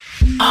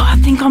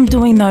think I'm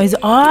doing those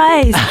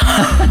eyes.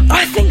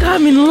 I think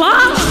I'm in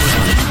love.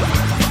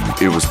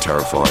 It was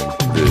terrifying.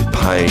 The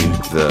pain,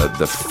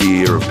 the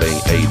fear of being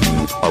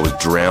eaten. I was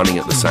drowning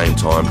at the same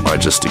time. I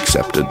just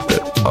accepted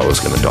that I was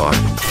going to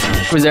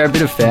die. Was there a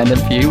bit of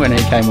fandom for you when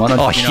he came on?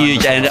 Oh,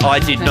 huge. And I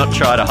did not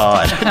try to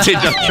hide. Did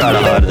not try to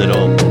hide it at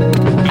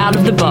all. Out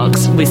of the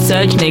Box with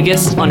Serge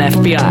Niggis on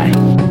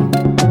FBI.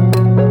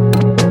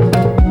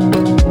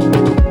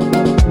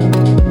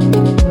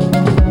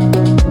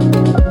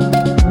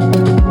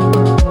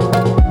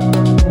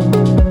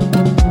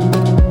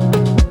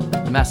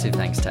 Massive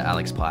thanks to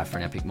Alex Pye for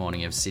an epic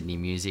morning of Sydney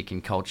music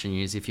and culture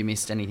news. If you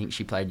missed anything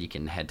she played, you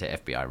can head to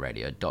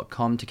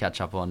fbiradio.com to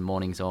catch up on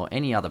mornings or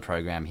any other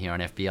program here on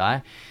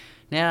FBI.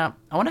 Now,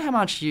 I wonder how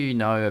much you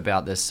know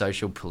about the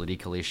social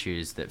political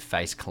issues that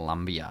face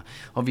Colombia.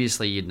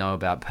 Obviously, you'd know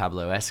about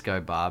Pablo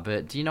Escobar,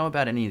 but do you know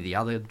about any of the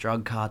other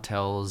drug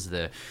cartels,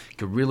 the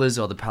guerrillas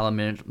or the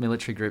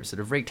paramilitary groups that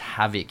have wreaked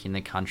havoc in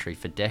the country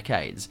for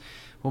decades?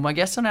 Well, my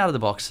guest on Out of the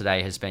Box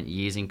today has spent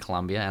years in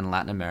Colombia and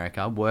Latin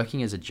America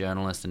working as a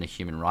journalist and a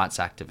human rights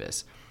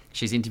activist.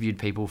 She's interviewed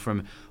people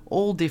from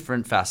all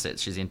different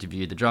facets. She's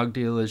interviewed the drug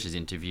dealers, she's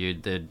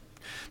interviewed the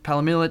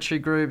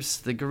paramilitary groups,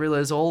 the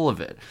guerrillas, all of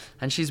it.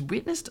 And she's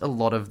witnessed a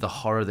lot of the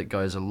horror that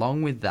goes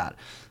along with that.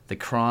 The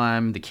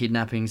crime, the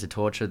kidnappings, the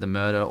torture, the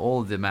murder,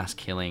 all of the mass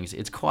killings.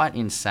 It's quite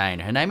insane.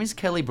 Her name is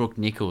Kelly Brooke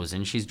Nicholls,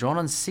 and she's drawn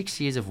on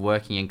 6 years of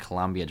working in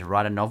Colombia to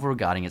write a novel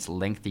regarding its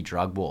lengthy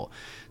drug war.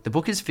 The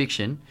book is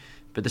fiction,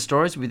 but the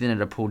stories within it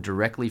are pulled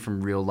directly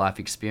from real-life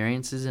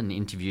experiences and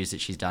interviews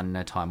that she's done in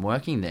her time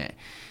working there.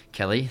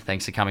 Kelly,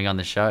 thanks for coming on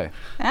the show.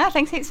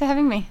 Thanks heaps for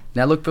having me.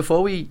 Now, look,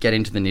 before we get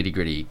into the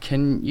nitty-gritty,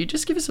 can you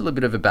just give us a little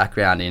bit of a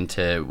background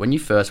into when you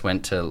first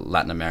went to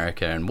Latin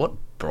America and what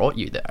brought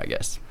you there, I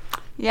guess?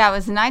 Yeah, I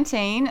was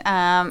 19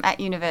 at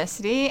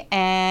university,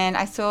 and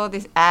I saw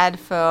this ad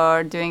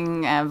for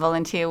doing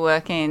volunteer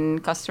work in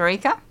Costa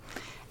Rica.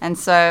 And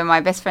so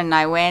my best friend and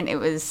I went. It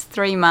was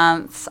 3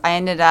 months. I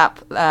ended up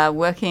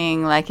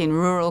working like in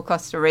rural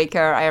Costa Rica.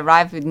 I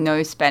arrived with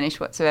no Spanish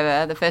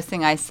whatsoever. The first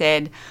thing I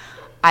said,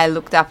 I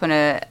looked up on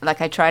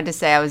I tried to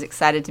say I was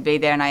excited to be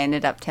there, and I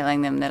ended up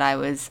telling them that I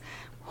was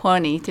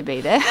horny to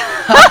be there,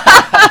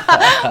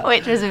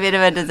 which was a bit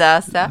of a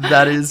disaster.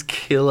 That is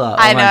killer.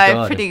 I know, my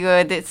God. Pretty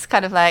good. It's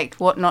kind of like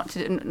what not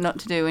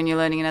to do when you're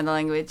learning another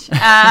language.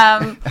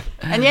 And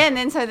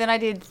then I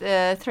did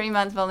 3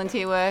 months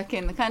volunteer work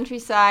in the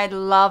countryside.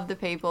 Loved the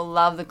people,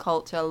 loved the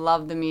culture,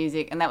 loved the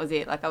music, and that was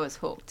it. Like I was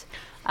hooked.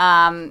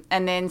 And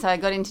then so I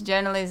got into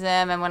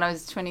journalism, and when I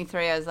was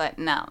 23, I was like,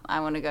 no, I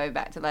want to go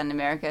back to Latin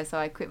America. So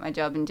I quit my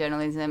job in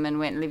journalism and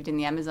went and lived in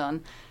the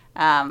Amazon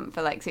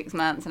for like 6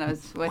 months, and I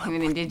was working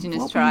with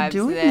indigenous tribes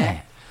there. What were you doing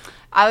there?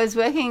 I was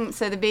working,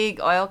 so the big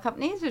oil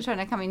companies were trying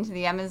to come into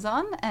the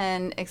Amazon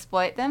and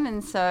exploit them,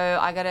 and so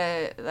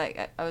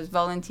I was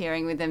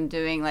volunteering with them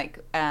doing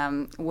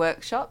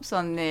workshops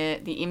on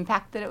the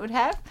impact that it would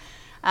have.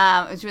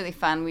 It was really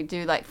fun. We'd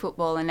do like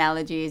football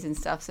analogies and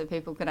stuff so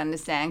people could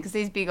understand, because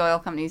these big oil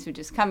companies would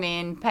just come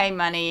in, pay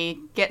money,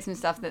 get some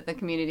stuff that the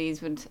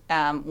communities would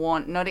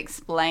want, not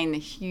explain the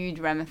huge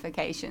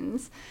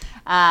ramifications.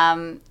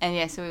 So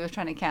we were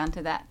trying to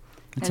counter that.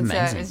 That's amazing. So it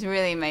amazing. was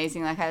really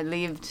amazing. Like I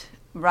lived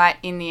right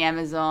in the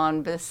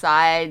Amazon,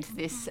 beside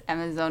this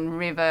Amazon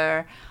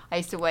river. I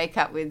used to wake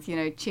up with,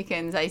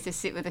 chickens. I used to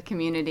sit with the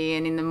community,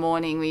 and in the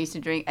morning we used to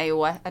drink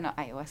ayahuasca. Not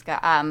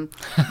ayahuasca.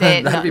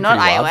 That'd be not pretty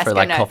wild ayahuasca. for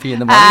like no. coffee in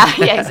the morning.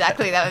 Yeah,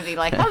 exactly. That would be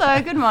like,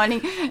 hello, good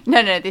morning.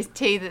 No, this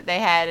tea that they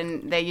had,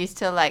 and they used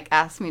to like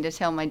ask me to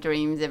tell my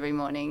dreams every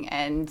morning,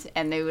 and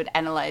they would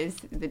analyze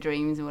the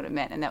dreams and what it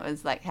meant, and that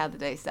was like how the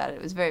day started.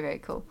 It was very, very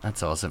cool.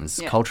 That's awesome.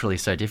 It's culturally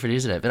so different,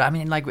 isn't it? But I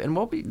mean, and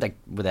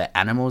were there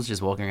animals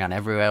just walking around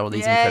everywhere? All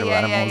these incredible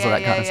animals, all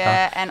that kind of stuff.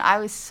 Yeah, and I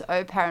was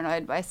so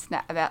paranoid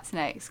about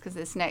snakes, because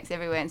there's snakes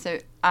everywhere. And so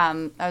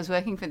I was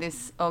working for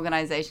this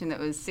organisation that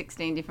was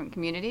 16 different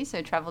communities,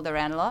 so travelled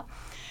around a lot.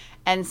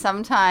 And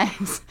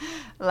sometimes,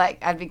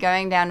 I'd be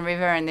going down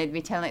river, and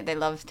they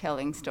loved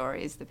telling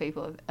stories, the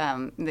people,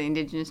 the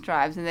indigenous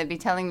tribes, and they'd be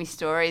telling me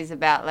stories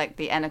about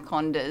the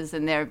anacondas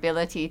and their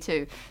ability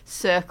to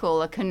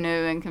circle a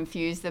canoe and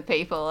confuse the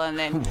people. And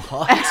then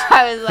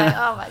I was like,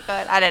 oh my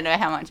God, I don't know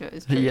how much of it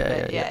was true.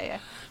 Yeah.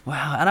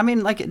 Wow. And I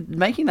mean,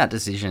 making that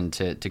decision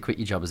to quit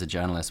your job as a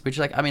journalist, which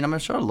I'm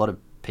sure a lot of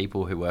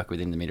people who work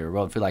within the media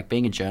world feel like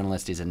being a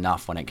journalist is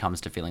enough when it comes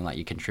to feeling like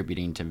you're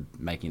contributing to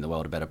making the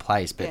world a better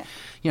place. But,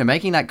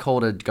 making that call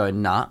to go,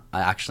 nah, I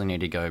actually need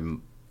to go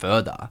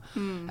further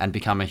and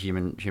become a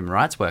human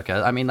rights worker.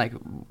 I mean,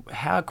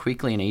 how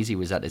quickly and easy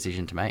was that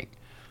decision to make?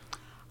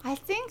 I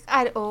think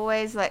I'd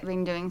always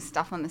been doing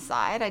stuff on the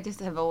side. I just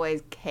have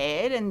always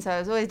cared. And so I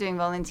was always doing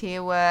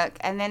volunteer work.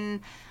 And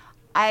then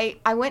I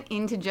went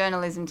into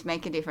journalism to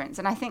make a difference,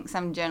 and I think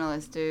some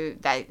journalists do.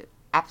 They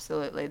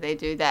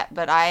do that.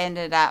 But I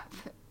ended up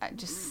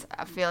just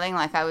feeling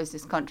like I was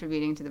just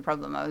contributing to the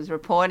problem. I was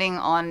reporting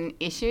on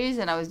issues,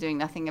 and I was doing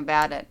nothing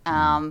about it.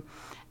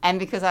 And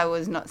because I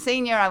was not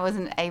senior, I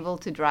wasn't able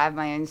to drive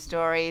my own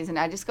stories, and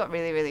I just got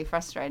really, really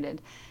frustrated.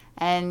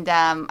 And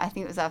I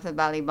think it was after the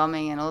Bali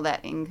bombing and all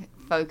that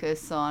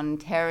focus on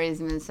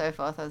terrorism and so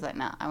forth. I was like,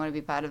 nah, I want to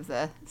be part of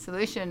the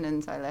solution,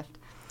 and so I left.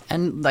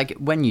 And like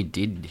when you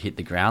did hit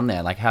the ground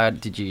there, like how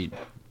did you?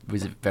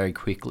 Was it very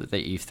quickly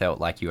that you felt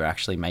like you were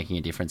actually making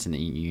a difference and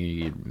that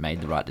you made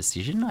the right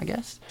decision, I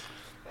guess?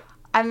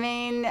 I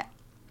mean,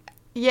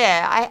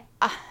 yeah,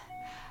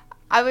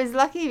 I was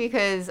lucky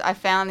because I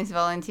found this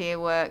volunteer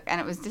work and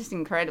it was just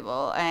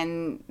incredible.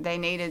 And they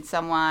needed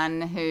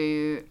someone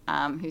who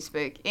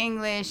spoke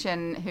English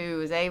and who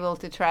was able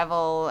to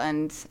travel.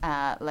 And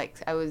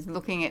like I was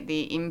looking at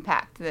the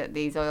impact that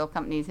these oil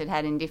companies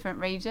had in different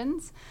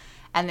regions,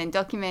 and then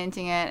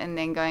documenting it, and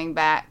then going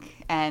back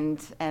and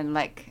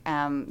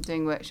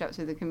doing workshops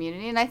with the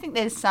community. And I think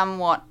there's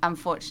somewhat,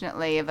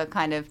 unfortunately, of a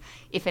kind of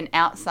if an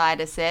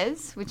outsider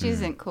says, which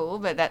isn't cool,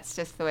 but that's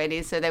just the way it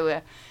is. So they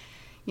were,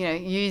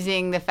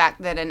 using the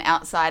fact that an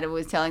outsider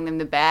was telling them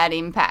the bad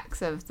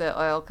impacts of the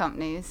oil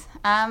companies.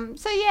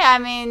 So yeah, I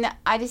mean,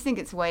 I just think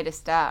it's a way to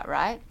start,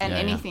 right? And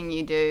anything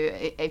you do,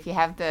 if you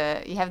have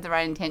the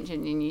right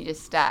intention and you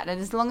just start,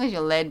 and as long as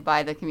you're led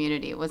by the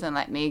community, it wasn't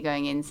like me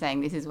going in saying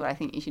this is what I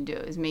think you should do.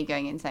 It was me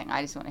going in saying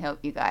I just want to help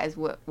you guys.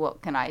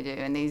 What can I do?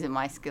 And these are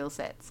my skill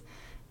sets.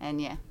 And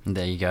yeah.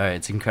 There you go.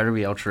 It's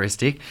incredibly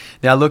altruistic.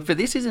 Now look, but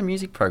this is a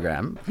music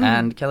program,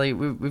 and Kelly,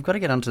 we've got to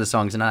get onto the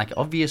songs, and like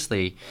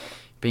obviously,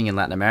 being in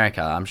Latin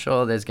America, I'm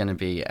sure there's going to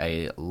be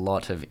a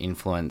lot of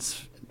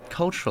influence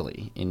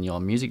culturally in your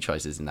music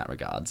choices in that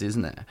regards,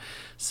 isn't there?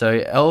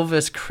 So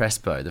Elvis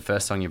Crespo, the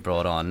first song you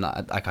brought on,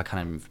 I can't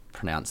even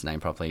pronounce the name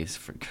properly.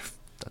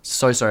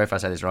 So sorry if I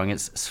say this wrong.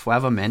 It's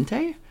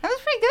Suavemente? That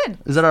was pretty good.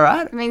 Is that all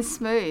right? I mean,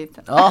 smooth.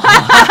 Oh.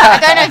 I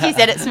don't know if you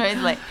said it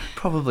smoothly.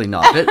 Probably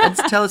not. But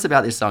tell us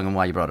about this song and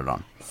why you brought it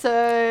on.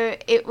 So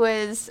it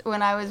was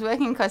when I was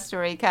working in Costa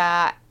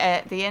Rica.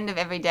 At the end of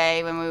every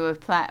day, when we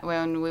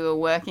were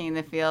working in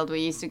the field, we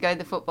used to go to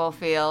the football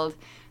field,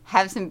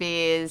 have some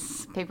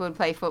beers. People would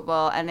play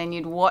football, and then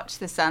you'd watch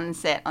the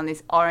sunset on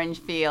this orange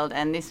field.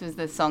 And this was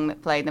the song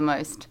that played the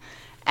most.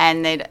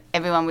 And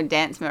everyone would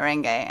dance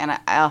merengue, and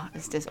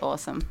it's just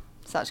awesome.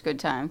 Such good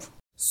times.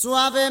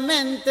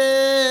 Suavemente,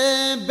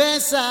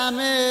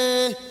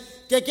 bésame,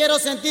 que quiero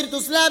sentir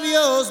tus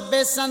labios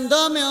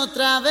besándome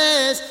otra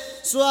vez.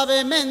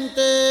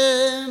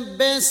 Suavemente,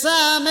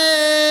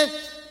 bésame,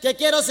 que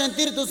quiero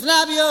sentir tus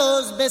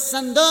labios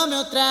besándome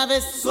otra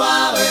vez.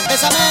 Suave,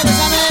 bésame,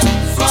 bésame,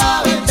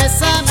 suave,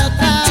 bésame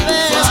otra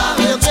vez.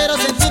 Suave, yo quiero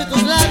sentir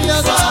tus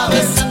labios suave,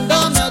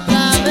 besándome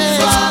otra vez.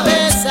 Suave,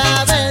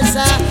 besa,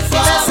 besa,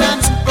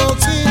 bésame un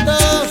poquito.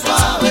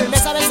 Suave,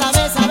 besa, besa,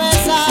 besa,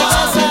 besa,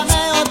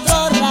 bésame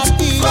otro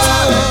ratito.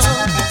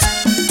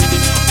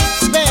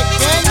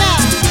 Pequeña,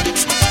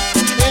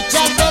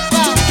 échate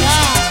pa' acá.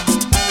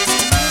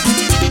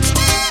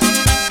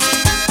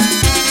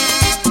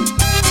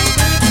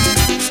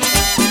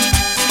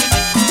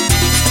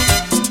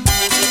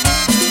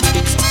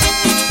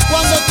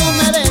 Cuando tú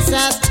me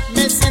besas,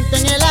 me siento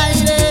en el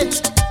aire.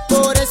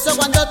 Por eso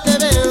cuando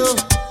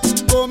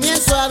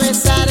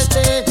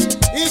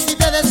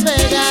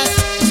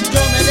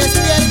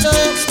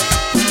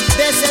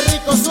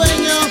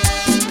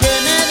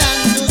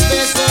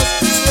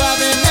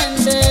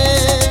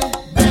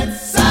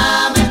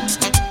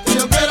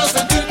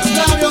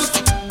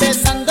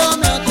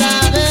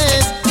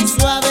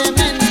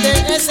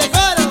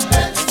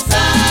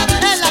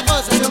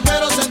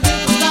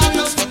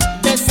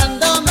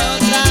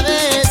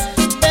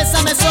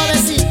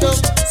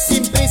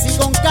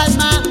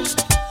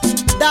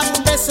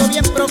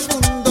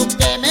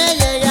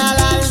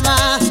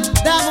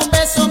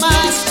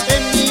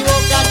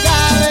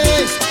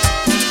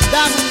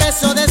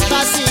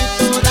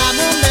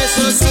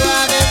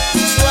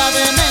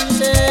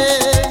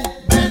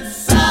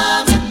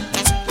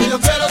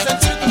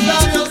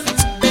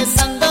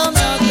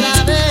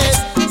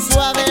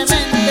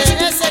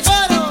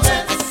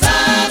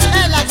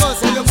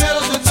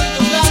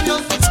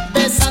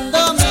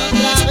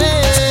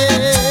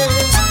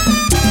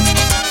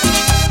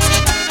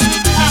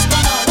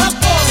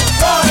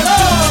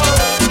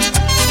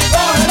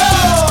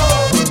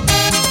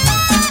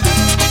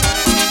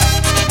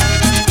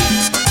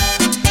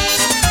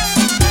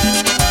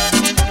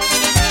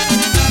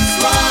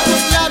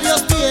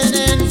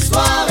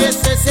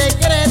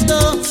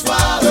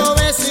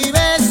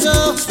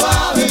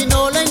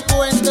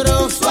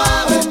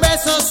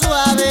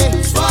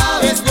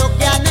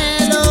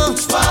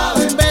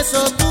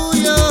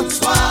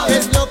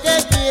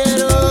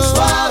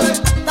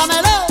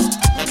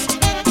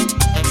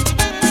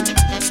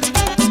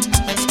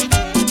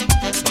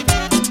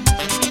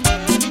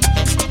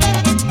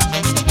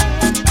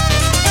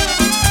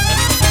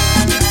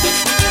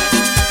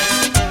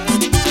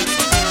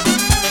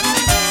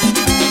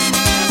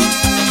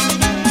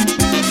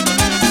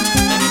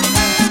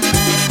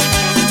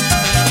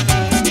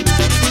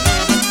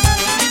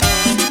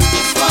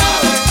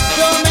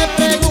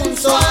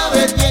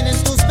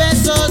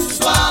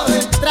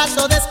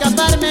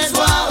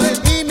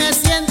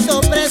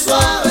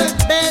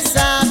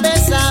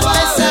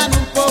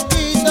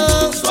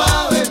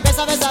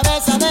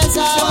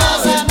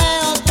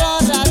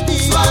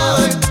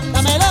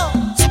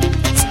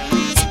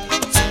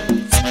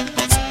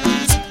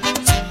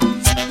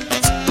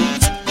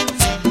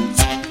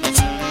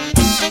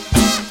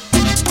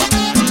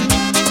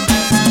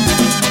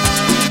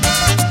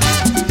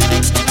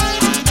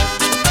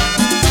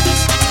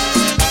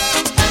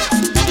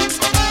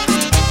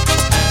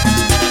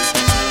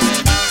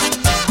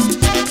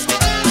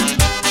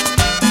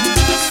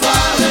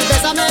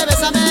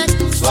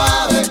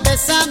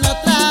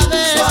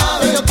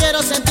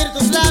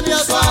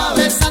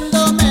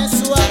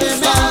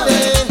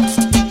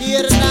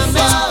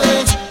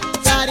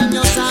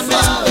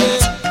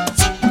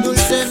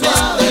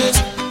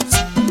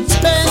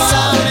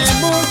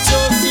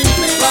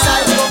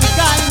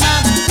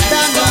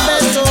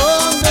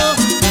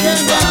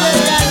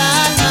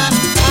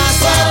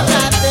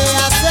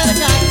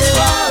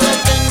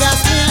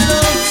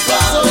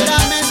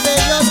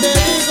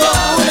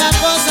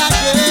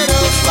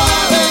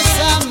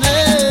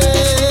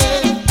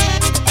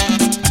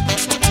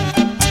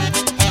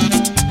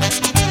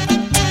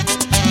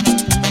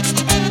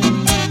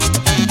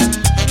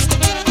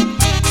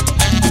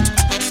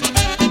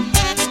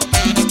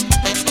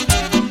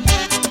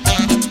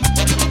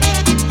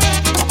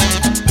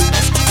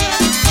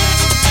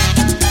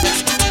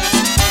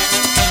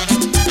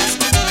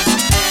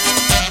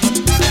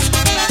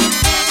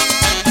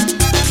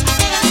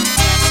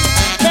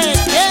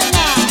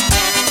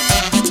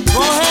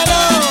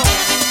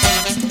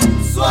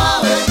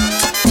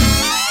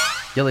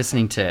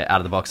listening to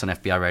Out of the Box on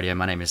FBI Radio.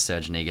 My name is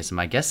Serge Negus, and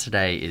my guest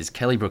today is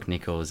Kelly Brooke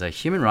Nicholls, a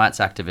human rights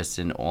activist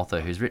and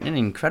author who's written an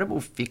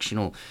incredible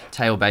fictional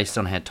tale based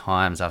on her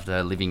times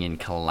after living in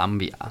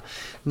Colombia.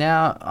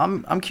 Now,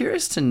 I'm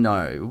curious to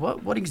know,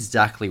 what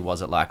exactly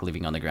was it like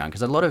living on the ground?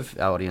 Because a lot of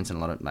our audience and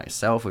a lot of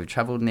myself, we've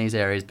travelled in these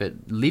areas, but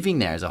living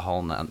there is a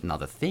whole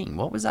another thing.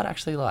 What was that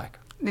actually like?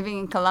 Living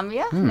in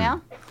Colombia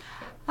now?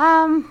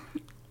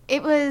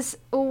 It was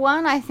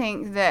one, I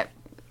think, that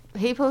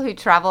people who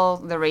travel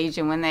the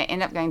region, when they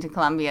end up going to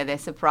Colombia, they're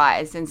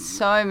surprised. And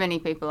so many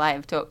people I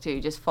have talked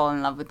to just fall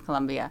in love with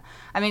Colombia.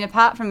 I mean,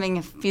 apart from being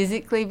a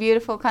physically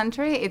beautiful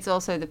country, it's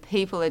also the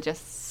people are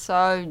just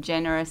so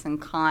generous and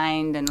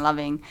kind and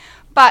loving.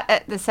 But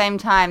at the same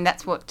time,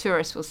 that's what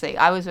tourists will see.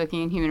 I was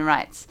working in human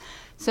rights.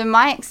 So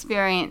my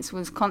experience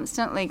was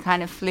constantly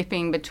kind of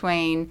flipping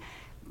between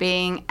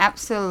being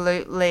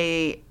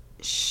absolutely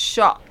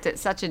shocked at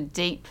such a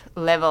deep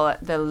level,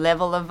 at the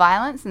level of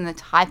violence and the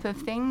type of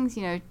things,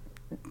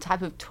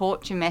 type of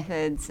torture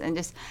methods and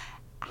just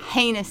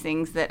heinous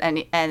things that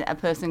a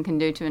person can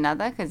do to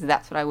another, because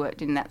that's what I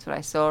worked in, that's what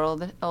I saw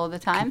all the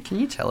time. Can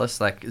you tell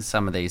us like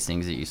some of these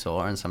things that you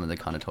saw and some of the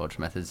kind of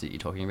torture methods that you're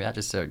talking about,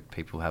 just so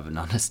people have an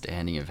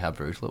understanding of how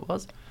brutal it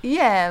was?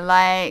 Yeah,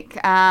 like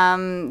I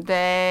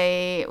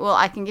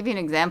can give you an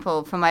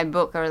example. For my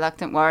book, A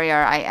Reluctant Warrior,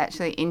 I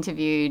actually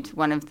interviewed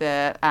one of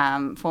the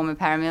former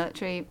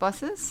paramilitary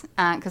bosses,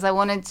 because I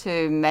wanted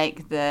to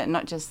make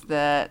not just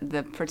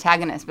the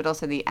protagonist but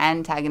also the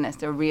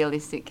antagonist a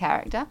realistic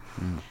character.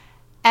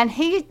 And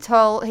it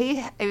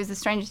was the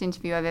strangest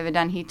interview I've ever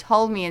done. He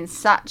told me in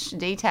such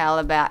detail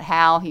about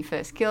how he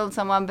first killed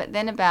someone, but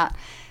then about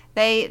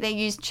they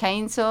use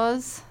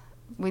chainsaws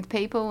with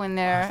people when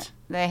they're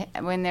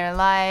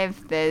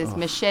alive. There's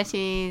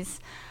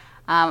machetes.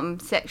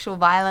 Sexual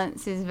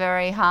violence is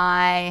very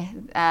high.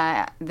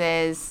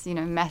 There's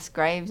mass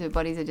graves where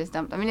bodies are just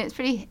dumped. I mean, it's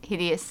pretty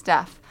hideous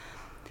stuff.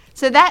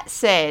 So that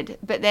said,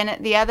 but then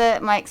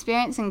my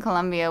experience in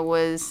Colombia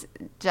was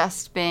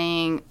just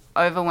being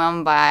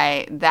overwhelmed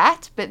by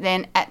that. But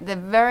then at the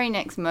very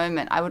next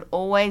moment, I would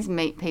always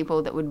meet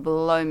people that would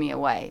blow me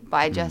away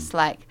by just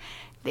like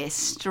their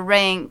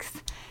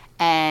strength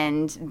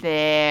and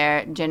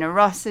their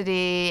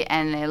generosity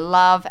and their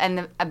love and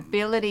the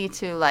ability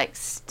to like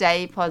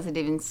stay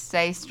positive and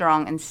stay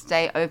strong and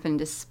stay open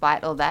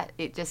despite all that.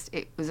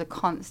 It was a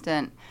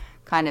constant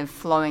kind of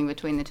flowing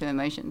between the two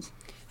emotions.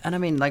 And I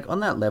mean, like on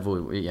that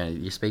level,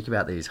 you speak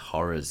about these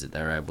horrors that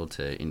they're able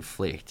to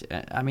inflict.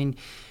 I mean,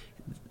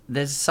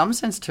 there's some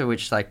sense to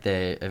which like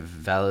there's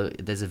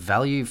a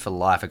value for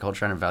life, a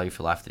culture and a value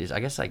for life that is,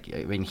 I guess, like,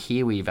 I mean,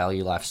 here we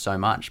value life so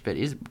much, but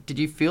did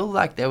you feel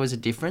like there was a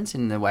difference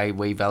in the way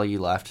we value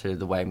life to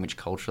the way in which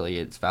culturally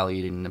it's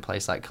valued in a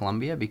place like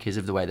Colombia because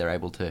of the way they're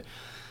able to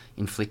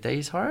inflict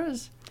these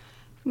horrors?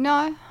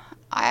 No.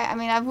 I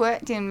mean, I've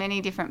worked in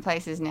many different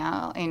places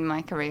now in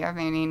my career. I've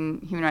been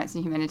in human rights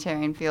and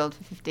humanitarian field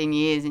for 15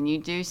 years, and you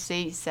do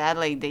see,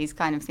 sadly, these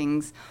kind of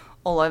things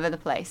all over the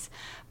place.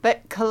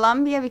 But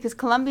because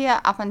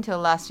Colombia, up until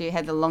last year,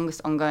 had the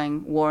longest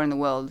ongoing war in the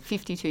world,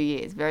 52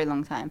 years, very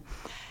long time.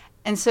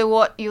 And so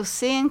what you'll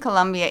see in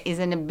Colombia is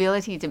an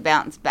ability to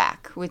bounce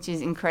back, which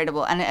is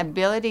incredible, and an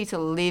ability to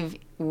live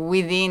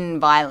within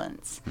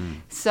violence.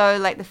 So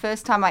like the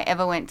first time I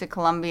ever went to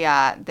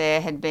Colombia,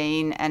 there had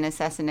been an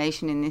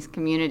assassination in this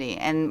community,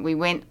 and we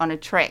went on a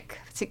trek,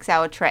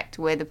 6-hour trek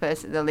to where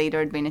the leader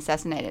had been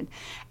assassinated.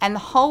 And the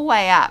whole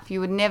way up, you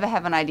would never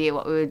have an idea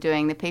what we were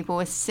doing. The people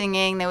were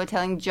singing, they were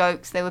telling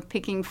jokes, they were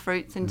picking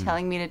fruits and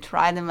telling me to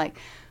try them, like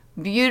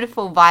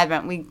beautiful,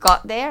 vibrant. We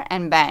got there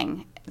and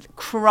bang,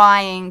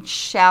 crying,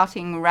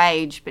 shouting,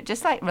 rage, but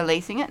just like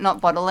releasing it,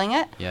 not bottling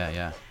it.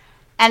 Yeah.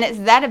 And it's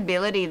that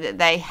ability that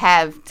they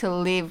have to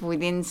live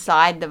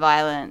inside the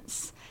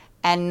violence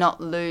and not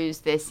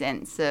lose their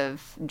sense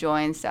of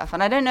joy and stuff.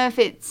 And I don't know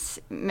if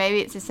maybe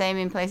it's the same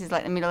in places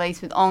like the Middle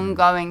East with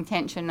ongoing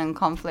tension and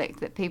conflict,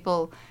 that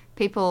people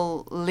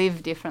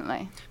live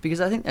differently. Because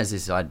I think there's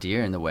this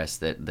idea in the West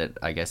that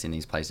I guess in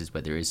these places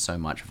where there is so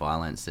much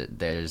violence that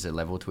there's a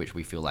level to which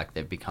we feel like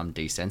they've become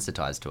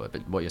desensitized to it.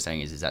 But what you're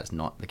saying is that's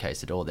not the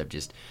case at all. They've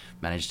just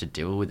managed to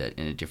deal with it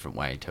in a different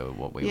way to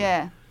what we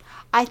were.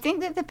 I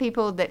think that the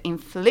people that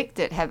inflict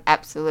it have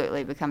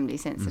absolutely become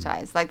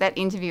desensitized. Like that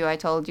interview I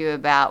told you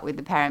about with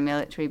the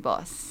paramilitary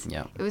boss.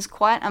 Yeah. It was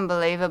quite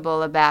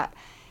unbelievable about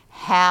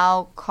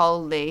how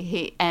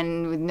coldly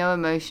and with no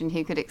emotion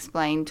he could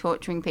explain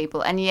torturing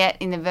people. And yet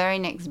in the very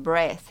next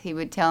breath he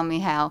would tell me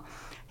how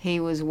he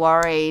was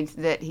worried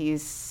that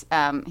his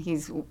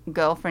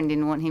girlfriend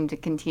didn't want him to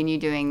continue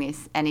doing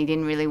this, and he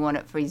didn't really want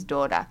it for his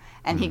daughter.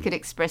 And he could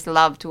express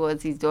love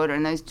towards his daughter,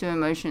 and those two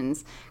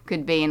emotions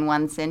could be in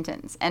one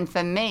sentence. And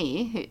for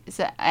me,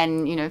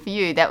 for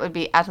you, that would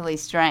be utterly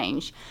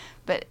strange.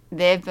 But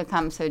they've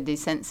become so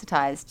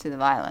desensitized to the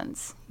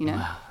violence,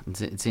 Wow,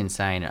 it's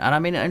insane. And I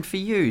mean, and for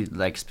you,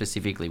 like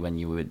specifically when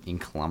you were in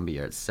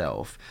Colombia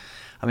itself,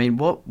 I mean,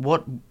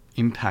 what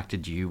impact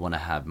did you want to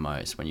have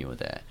most when you were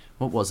there?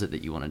 What was it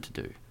that you wanted to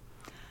do?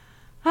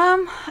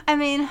 I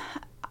mean,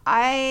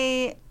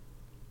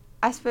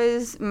 I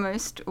suppose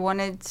most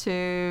wanted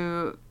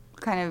to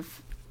kind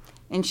of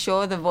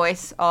ensure the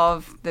voice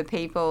of the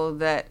people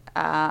that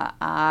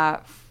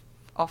are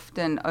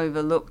often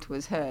overlooked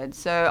was heard.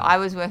 So I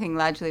was working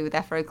largely with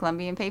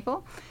Afro-Colombian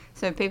people.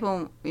 So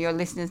people, your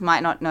listeners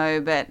might not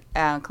know, but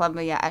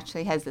Colombia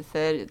actually has the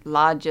third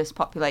largest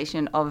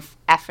population of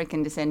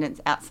African descendants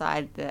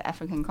outside the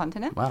African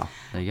continent. Wow,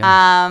 there you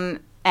go.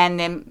 And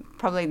they're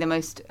probably the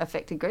most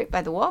affected group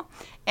by the war.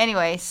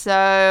 Anyway, so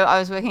I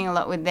was working a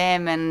lot with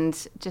them and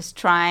just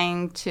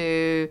trying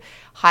to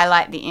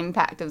highlight the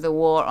impact of the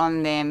war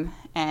on them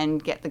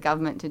and get the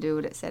government to do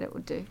what it said it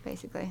would do,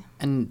 basically.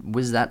 And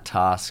was that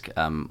task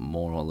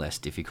more or less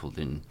difficult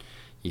than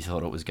you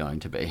thought it was going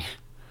to be?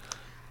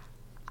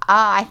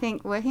 I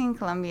think working in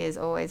Colombia is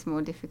always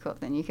more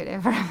difficult than you could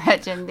ever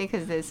imagine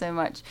because there's so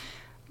much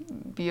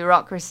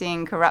bureaucracy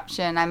and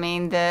corruption. I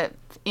mean, the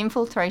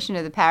infiltration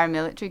of the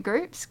paramilitary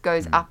groups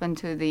goes up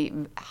into the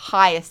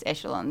highest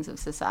echelons of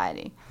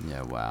society.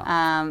 Yeah,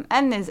 wow.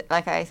 And there's,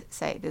 like I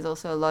say, there's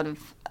also a lot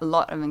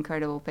of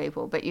incredible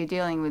people, but you're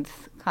dealing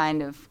with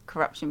kind of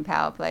corruption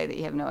power play that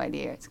you have no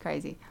idea. It's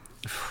crazy.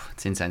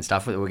 It's insane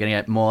stuff that we're going to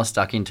get more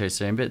stuck into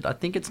soon, but I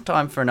think it's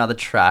time for another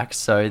track.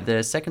 So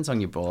the second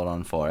song you brought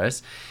on for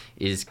us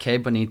is Que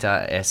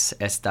Bonita Es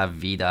Esta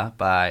Vida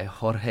by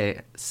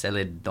Jorge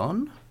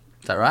Celedon.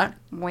 Is that right?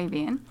 Muy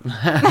bien.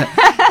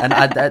 And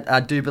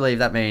I do believe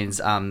that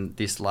means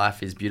this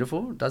life is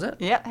beautiful, does it?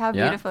 Yep. How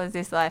beautiful is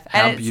this life?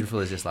 How beautiful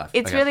is this life?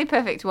 It's really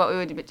perfect what we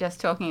were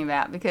just talking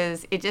about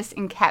because it just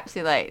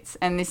encapsulates.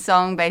 And this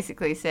song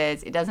basically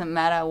says it doesn't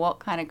matter what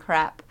kind of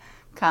crap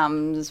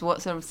comes,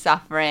 what sort of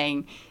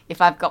suffering.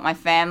 If I've got my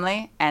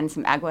family and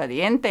some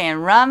aguardiente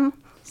and rum,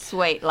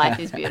 sweet, life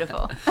is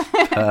beautiful.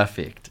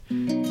 Perfect.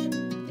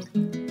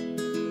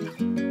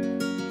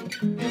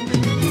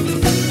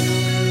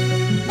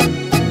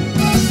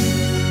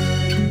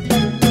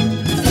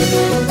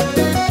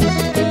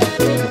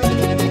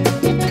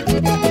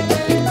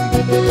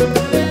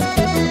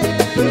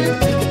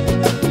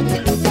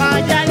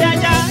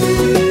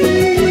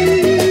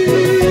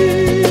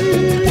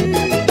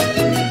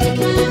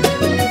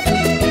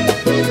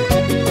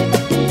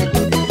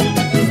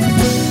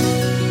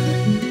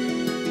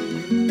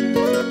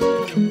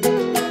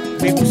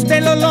 Me gusta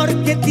el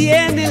olor que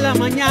tiene la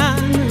mañana,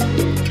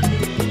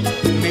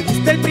 me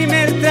gusta el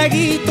primer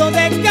traguito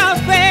de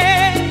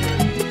café,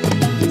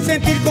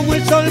 sentir como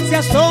el sol se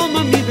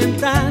asoma a mi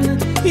ventana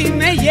y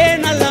me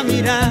llena la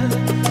mirada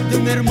de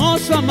un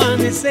hermoso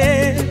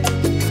amanecer.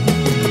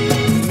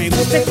 Me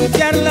gusta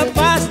escuchar la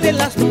paz de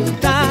las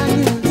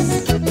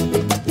montañas,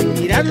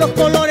 mirar los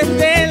colores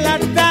del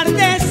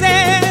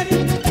atardecer,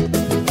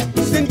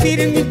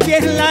 sentir en mi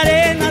piel la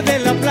arena de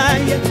la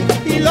playa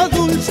y lo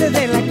dulce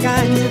de la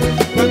caña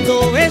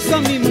cuando beso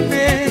a mi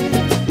mujer.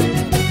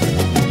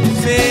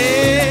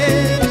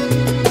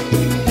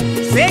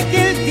 Sé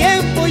que el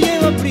tiempo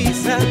lleva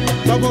prisa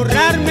para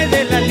borrarme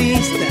de la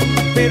lista,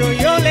 pero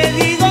yo le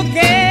digo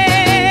que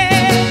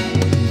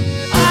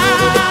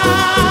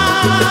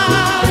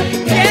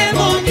 ¡ay, qué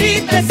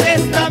bonita es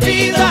esta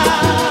vida!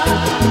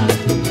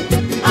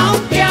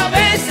 Aunque a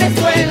veces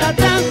duela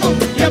tanto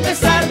y a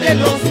pesar de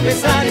los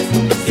pesares,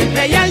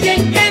 siempre hay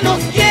alguien que nos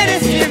quiere,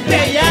 siempre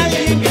hay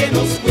alguien que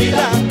nos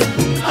cuida.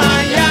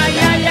 Ay, ay,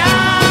 ay,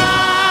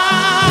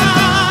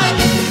 ay,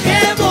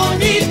 qué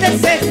bonita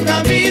es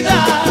esta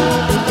vida.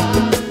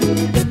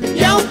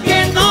 Y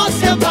aunque no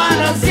sea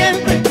para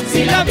siempre,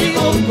 si la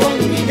vivo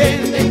con mi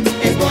gente,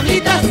 es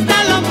bonita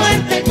hasta la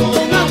muerte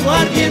con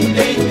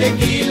aguardiente y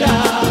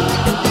tequila.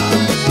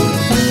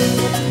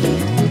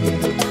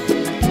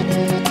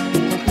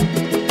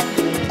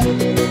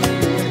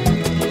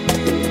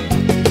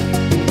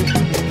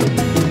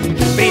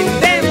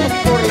 Brindemos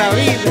por la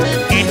vida,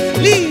 que es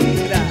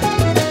linda.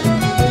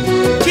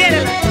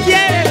 Quiérela,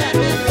 quiérela.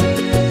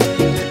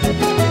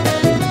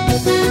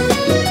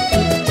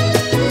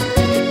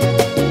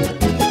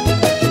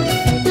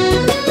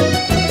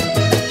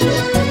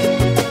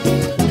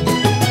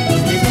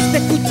 Me gusta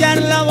escuchar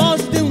la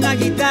voz de una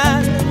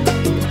guitarra,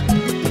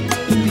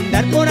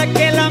 brindar por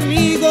aquel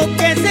amigo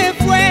que se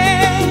fue,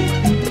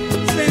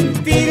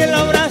 sentir el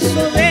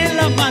abrazo de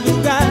la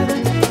madrugada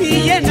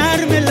y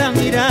llenarme la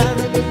mirada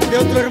de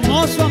otro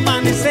hermoso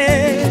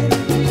amanecer.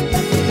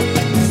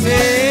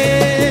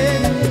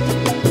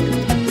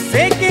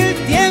 Sé que el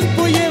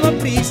tiempo lleva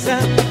prisa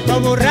para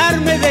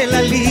borrarme de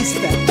la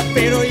lista,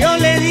 pero yo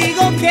le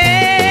digo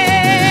que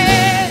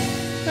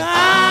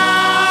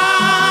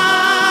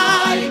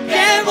 ¡ay,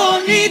 qué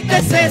bonita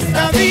es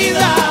esta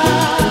vida!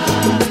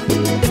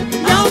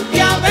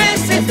 Aunque a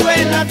veces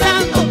duela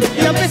tanto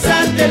y a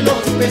pesar de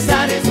los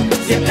pesares,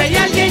 siempre hay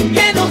alguien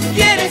que nos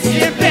quiere,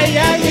 siempre hay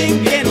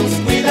alguien que nos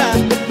cuida.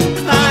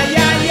 Ay,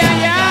 ay,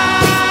 ay,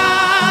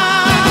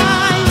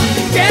 ay,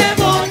 qué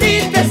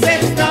bonita es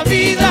esta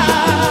vida.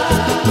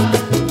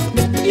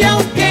 Y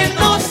aunque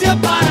no sea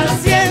para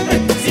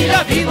siempre, si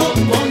la vivo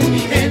con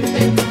mi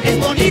gente, es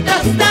bonita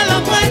hasta la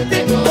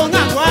muerte con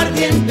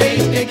aguardiente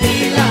y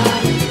tequila.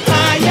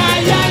 Ay,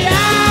 ay, ay,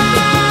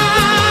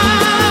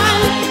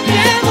 ay,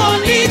 qué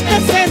bonita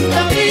es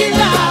esta vida.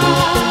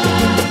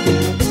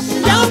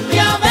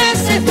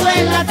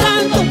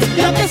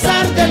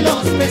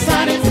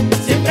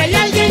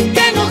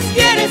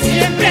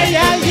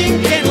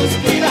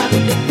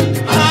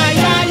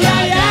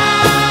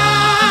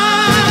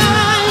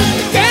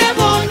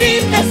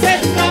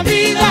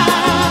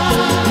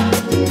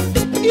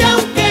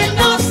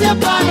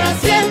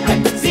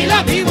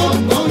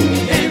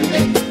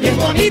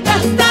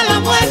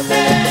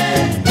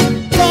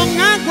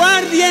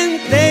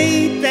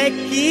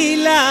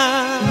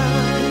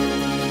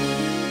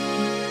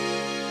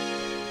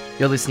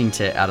 You're listening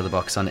to Out of the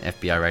Box on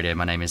FBI Radio.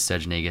 My name is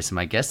Serge Negus, and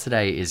my guest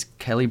today is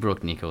Kelly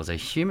Brooke Nicholls, a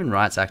human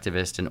rights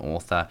activist and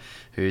author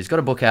who's got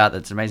a book out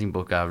that's an amazing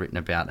book written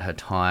about her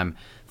time,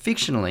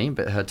 fictionally,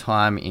 but her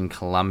time in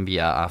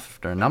Colombia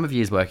after a number of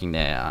years working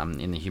there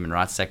in the human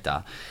rights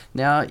sector.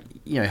 Now,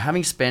 you know,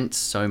 having spent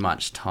so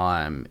much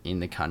time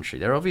in the country,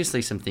 there are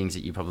obviously some things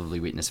that you probably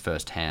witnessed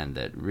firsthand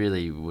that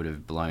really would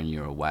have blown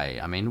you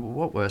away. I mean,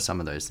 what were some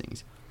of those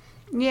things?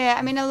 Yeah,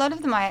 I mean, a lot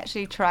of them I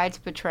actually tried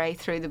to portray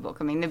through the book.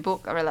 I mean, the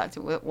book, A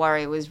Reluctant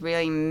Warrior, was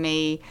really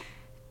me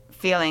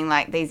feeling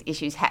like these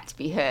issues had to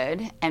be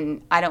heard,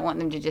 and I don't want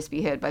them to just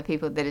be heard by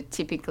people that are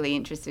typically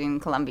interested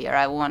in Colombia.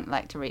 I want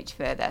to reach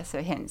further,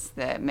 so hence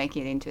the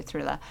making it into a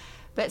thriller.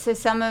 But so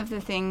some of the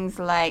things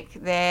like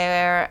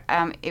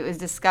it was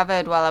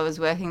discovered while I was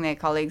working there,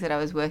 colleagues that I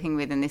was working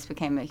with, and this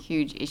became a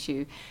huge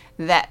issue,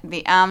 that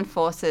the armed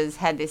forces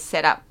had this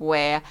setup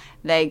where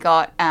they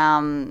got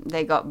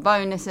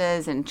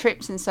bonuses and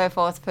trips and so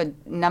forth for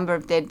number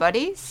of dead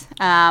bodies.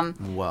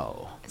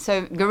 Whoa.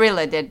 So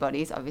guerrilla dead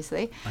bodies,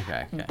 obviously.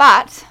 Okay.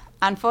 But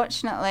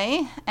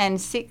unfortunately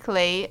and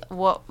sickly,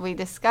 what we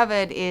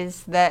discovered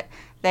is that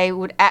they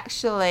would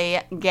actually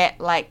get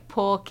like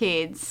poor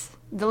kids,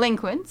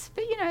 delinquents,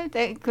 but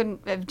they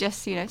couldn't have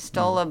just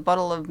stole a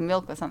bottle of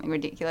milk or something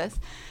ridiculous.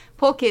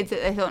 Poor kids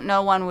that they thought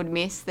no one would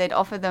miss. They'd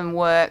offer them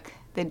work.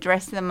 They'd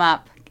dress them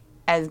up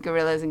as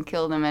guerrillas and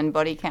kill them and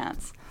body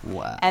counts.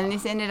 Wow. And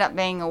this ended up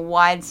being a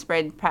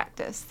widespread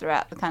practice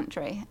throughout the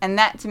country. And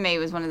that, to me,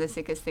 was one of the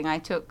sickest things. I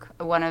took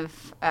one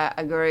of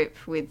a group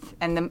with,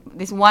 and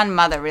this one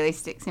mother really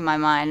sticks in my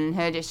mind, and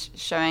her just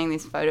showing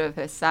this photo of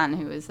her son,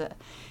 who was,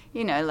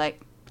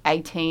 like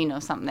 18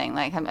 or something,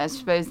 like I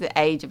suppose the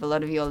age of a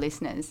lot of your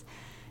listeners.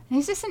 And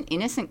he's just an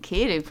innocent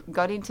kid who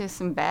got into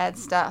some bad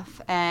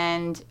stuff,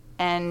 and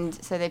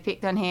so they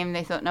picked on him.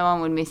 They thought no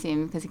one would miss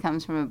him because he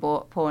comes from a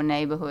poor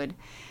neighborhood.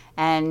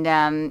 And,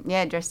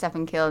 dressed up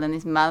and killed. And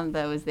this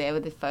mother was there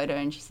with the photo,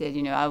 and she said,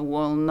 I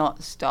will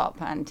not stop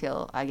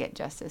until I get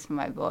justice for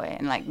my boy.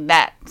 And,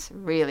 that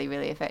really,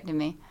 really affected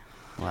me.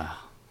 Wow.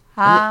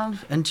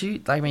 And do you,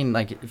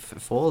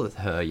 for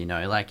her,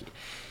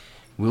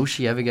 will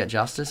she ever get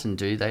justice, and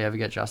do they ever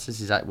get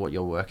justice? Is that what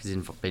your work has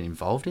been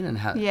involved in? And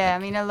how? Yeah,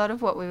 a lot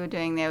of what we were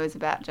doing there was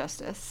about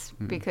justice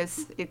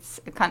because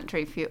it's a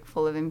country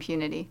full of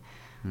impunity.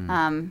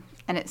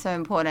 And it's so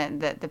important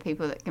that the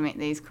people that commit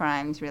these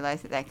crimes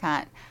realise that they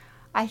can't.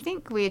 I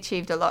think we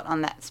achieved a lot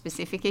on that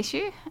specific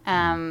issue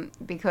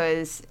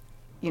because,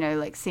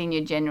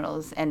 senior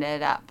generals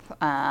ended up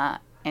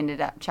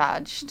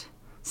charged.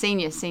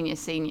 Senior.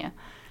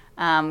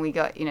 We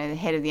got, the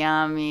head of the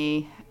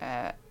army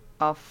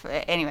off.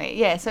 Anyway,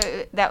 yeah, so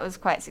that was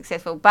quite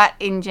successful. But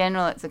in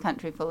general, it's a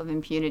country full of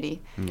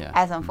impunity,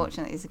 as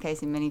unfortunately is the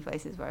case in many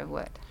places where I've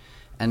worked.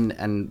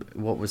 And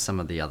what were some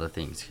of the other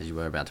things? Because you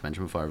were about to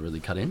mention before I really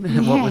cut in.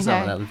 What were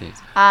some of the other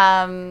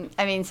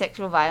things?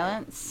 Sexual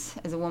violence.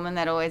 As a woman,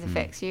 that always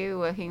affects you,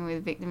 working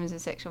with victims of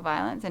sexual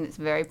violence, and it's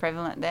very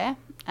prevalent there.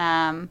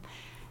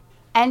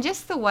 And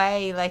just the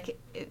way,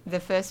 the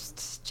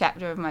first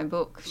chapter of my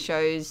book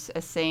shows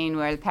a scene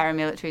where the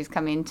paramilitaries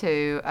come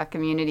into a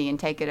community and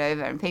take it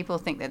over, and people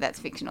think that that's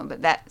fictional,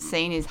 but that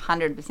scene is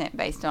 100%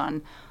 based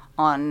on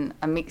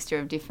a mixture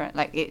of different,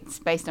 it's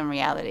based on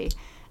reality.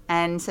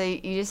 And so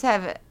you just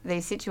have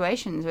these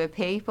situations where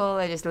people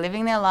are just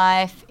living their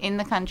life in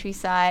the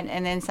countryside,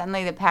 and then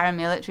suddenly the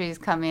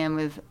paramilitaries come in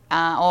with,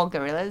 or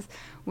guerrillas,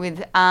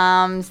 with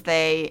arms.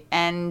 They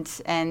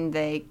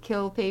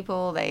kill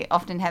people. They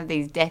often have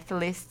these death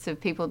lists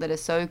of people that are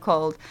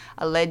so-called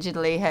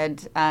allegedly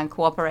had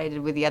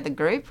cooperated with the other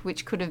group,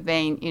 which could have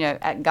been,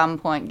 at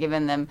gunpoint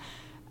given them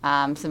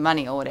some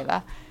money or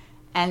whatever.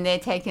 And they're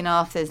taken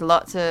off. There's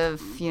lots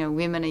of,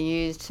 women are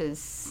used as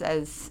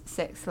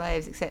sex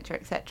slaves, etc.,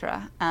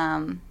 etc.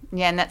 And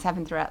that's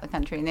happened throughout the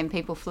country. And then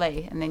people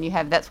flee. And then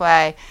that's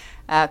why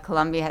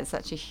Colombia has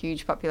such a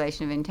huge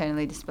population of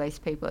internally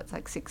displaced people. It's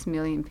 6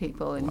 million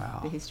people in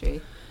the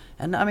history.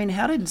 And,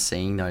 how did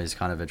seeing those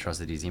kind of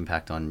atrocities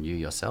impact on you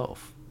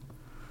yourself?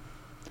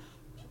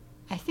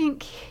 I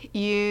think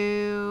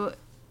you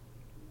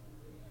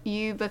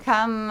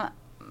become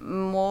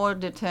more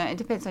determined. It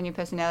depends on your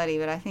personality,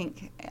 but I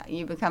think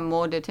you become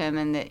more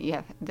determined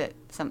that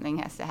something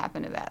has to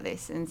happen about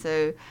this. And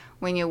so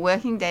when you're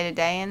working day to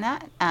day in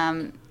that,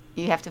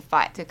 you have to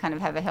fight to kind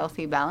of have a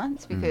healthy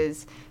balance,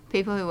 because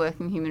people who work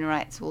in human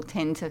rights will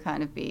tend to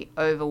kind of be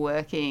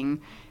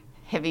overworking,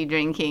 heavy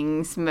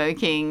drinking,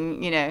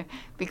 smoking,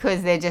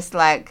 because they're just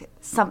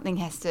something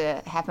has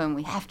to happen.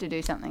 We have to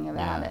do something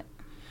about it.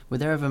 Were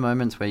there ever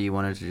moments where you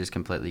wanted to just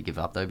completely give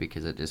up though,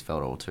 because it just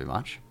felt all too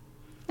much?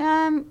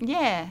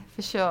 Yeah,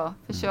 for sure.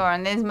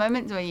 And there's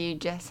moments where you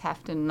just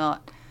have to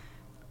not,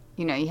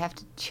 you have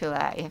to chill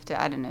out. You have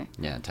to, I don't know.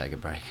 Yeah, take a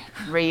break.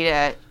 Read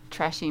a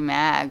trashy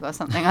mag or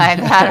something like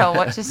that, or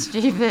watch a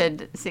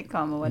stupid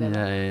sitcom or whatever.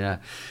 Yeah.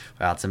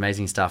 Wow, it's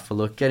amazing stuff. Well,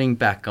 look, getting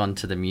back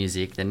onto the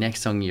music, the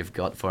next song you've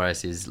got for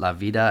us is La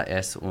Vida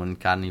es un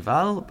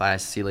Carnival by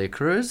Celia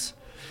Cruz.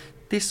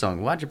 This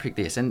song, why'd you pick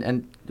this?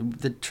 And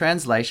the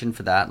translation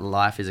for that,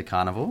 Life is a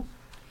Carnival.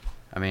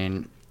 I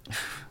mean,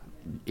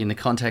 in the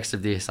context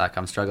of this, like,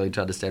 I'm struggling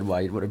to understand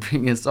why you'd want to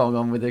bring a song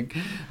on with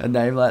a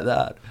name like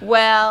that.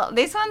 Well,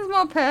 this one's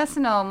more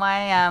personal.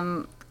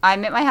 I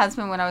met my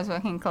husband when I was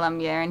working in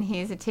Colombia, and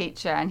he's a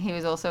teacher, and he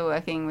was also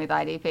working with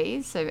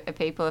IDPs, so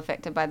people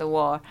affected by the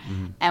war.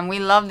 Mm-hmm. And we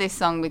love this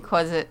song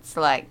because it's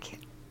like,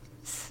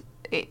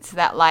 it's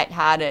that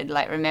lighthearted,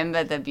 like,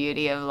 remember the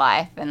beauty of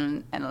life,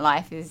 and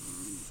life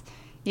is,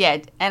 yeah.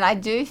 And I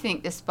do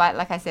think, despite,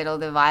 like I said, all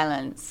the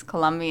violence,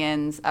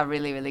 Colombians are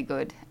really, really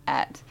good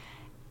at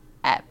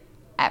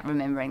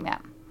remembering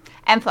that.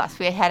 And plus,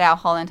 we had our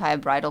whole entire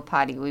bridal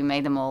party.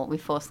 We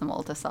forced them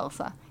all to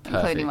salsa,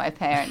 including my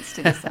parents,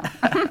 to this song.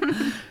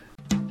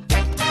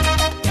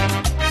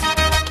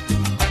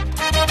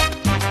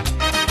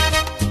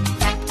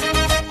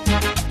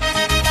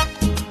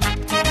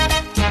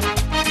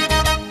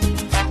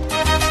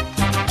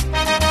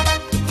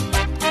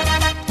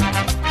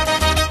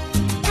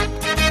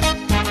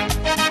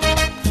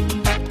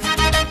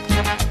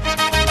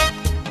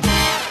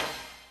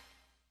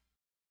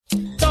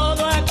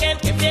 Todo aquel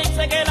que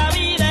piense que la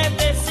vida es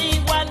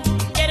desigual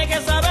tiene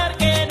que saber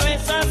que no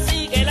es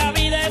así, que la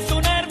vida es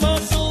una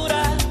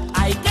hermosura,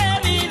 hay que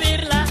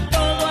vivirla.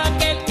 Todo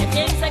aquel que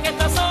piense que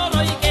está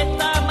solo y que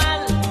está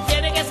mal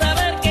tiene que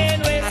saber que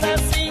no es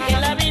así, que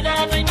en la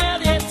vida no hay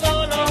nadie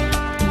solo,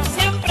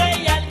 siempre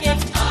hay alguien.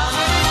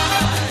 Ay,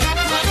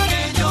 no hay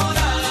que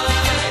llorar,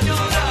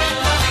 llorar,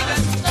 la vida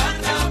es un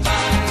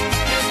carnaval,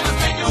 es más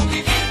bello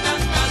vivir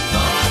cantando.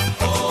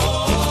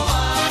 Oh,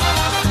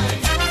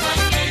 ay, no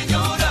hay que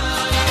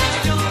llorar,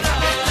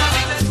 llorar, la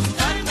vida es un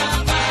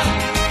carnaval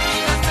y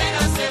las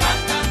penas se van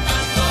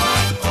cantando.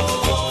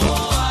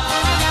 Oh,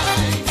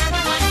 ay,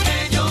 no hay que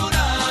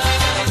llorar,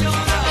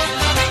 llorar,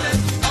 la vida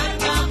es un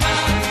carnaval,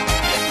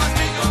 es más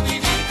bello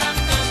vivir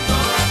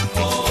cantando.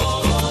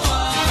 Oh,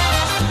 ay,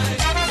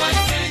 no hay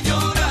que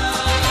llorar,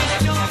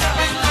 llorar,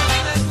 la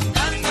vida es un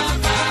carnaval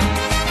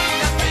y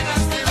las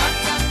penas se van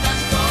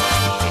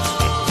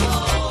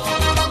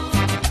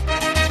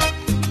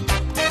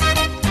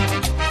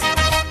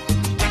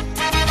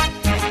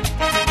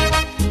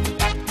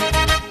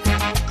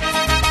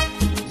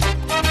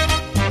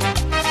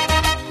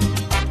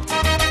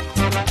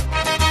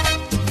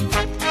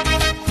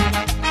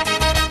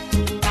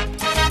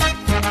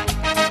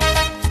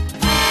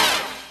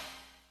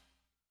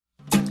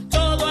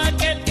Todo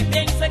aquel que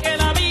piense que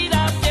la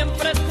vida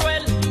siempre es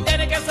cruel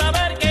tiene que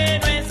saber que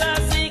no es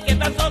así, que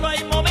tan solo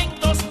hay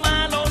momentos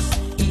malos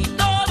y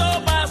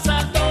todo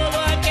pasa.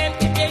 Todo aquel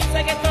que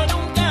piense que esto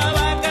nunca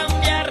va a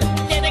cambiar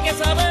tiene que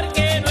saber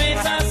que no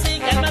es así,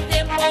 que al mal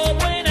tiempo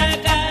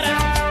buena cara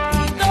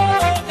y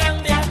todo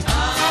cambia.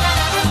 Ay,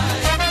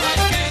 no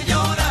hay que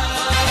llorar,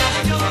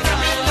 llorar, la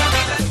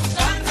vida es un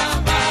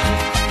carnaval,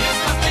 es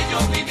más bello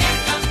vivir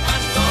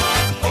cantando.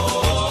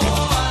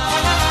 Oh,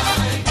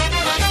 ay,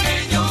 no hay que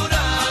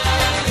llorar,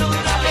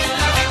 llorar, la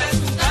vida es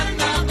un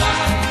carnaval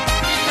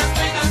y las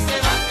penas se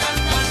van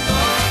cantando.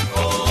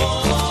 Oh,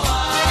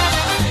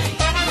 ay,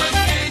 no hay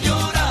que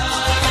llorar,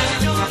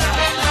 llorar,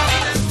 la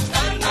vida es un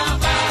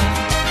carnaval,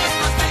 es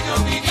más bello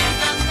vivir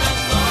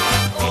cantando.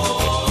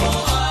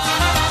 Oh,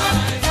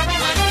 ay,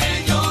 no hay que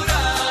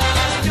llorar,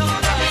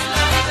 llorar,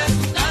 la vida es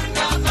un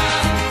carnaval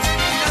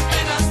y las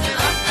penas se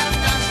van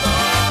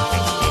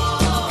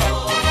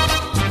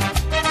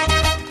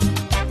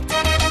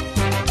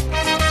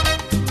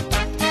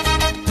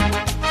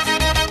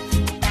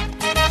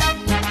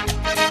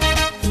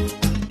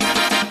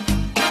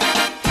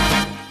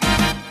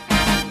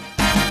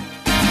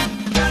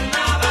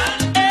Carnaval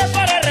es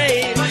para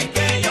reír, no hay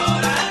que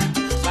llorar,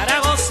 para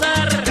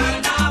gozar.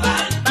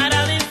 Carnaval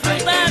para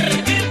disfrutar,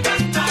 vivir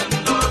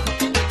cantando.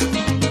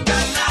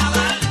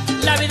 Carnaval,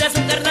 la vida es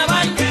un carnaval,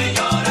 hay que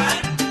llorar,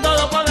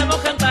 todo podemos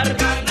cantar.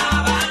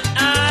 Carnaval,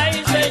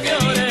 ay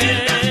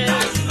señores.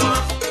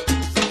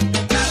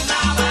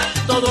 Carnaval,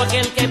 todo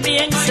aquel que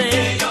piense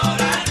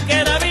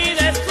que la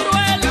vida es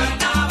cruel,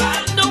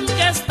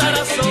 nunca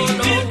estará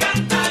solo,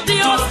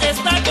 Dios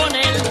está con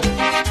él.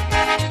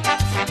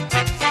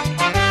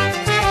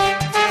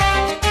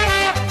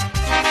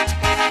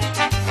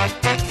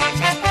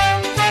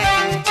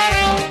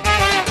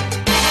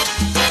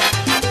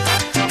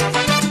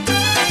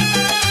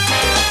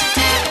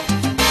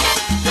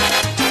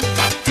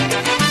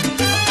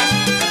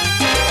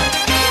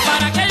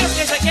 Para aquellos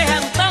que se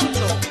quejan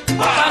tanto,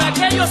 para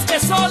aquellos que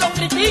solo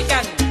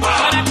critican,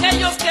 para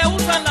aquellos que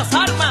usan las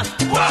armas,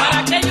 para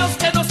aquellos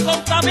que nos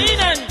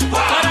contaminan,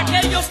 para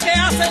aquellos que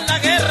hacen la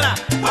guerra,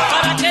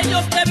 para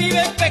aquellos que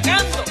viven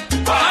pecando,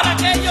 para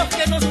aquellos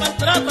que nos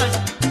maltratan,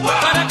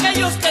 para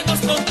aquellos que nos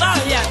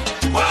contagian.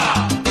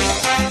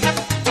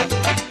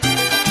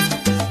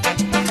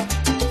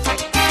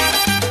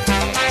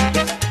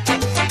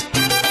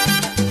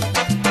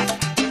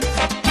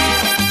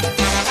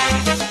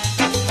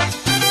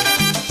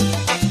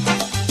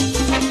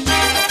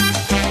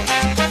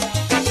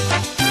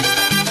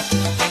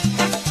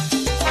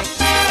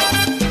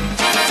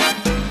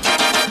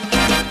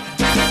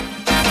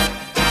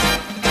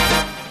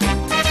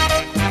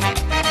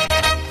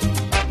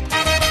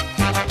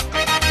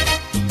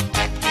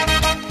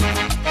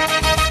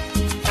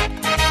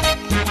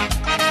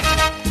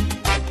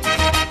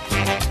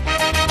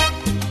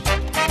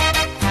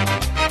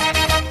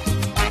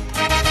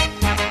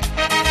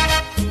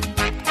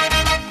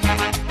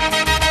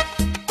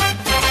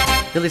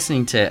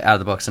 listening to Out of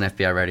the Box on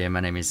FBI Radio. My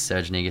name is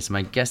Serge Negus.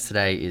 My guest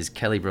today is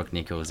Kelly Brooke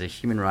Nicholls, a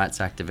human rights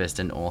activist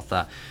and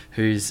author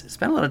who's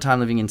spent a lot of time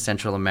living in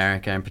Central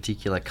America, in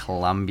particular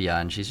Colombia,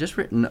 and she's just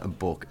written a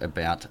book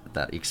about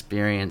that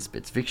experience.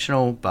 It's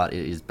fictional, but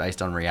it is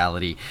based on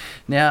reality.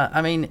 Now,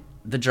 I mean,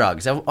 the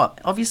drugs.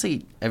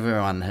 Obviously,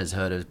 everyone has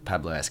heard of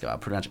Pablo Escobar.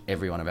 Pretty much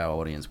everyone of our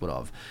audience would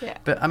have. Yeah.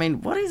 But, I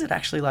mean, what is it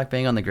actually like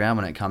being on the ground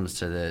when it comes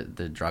to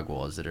the drug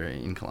wars that are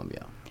in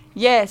Colombia?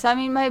 Yes, I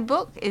mean, my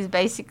book is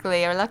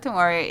basically, A Reluctant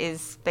Warrior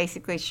is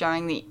basically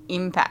showing the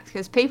impact,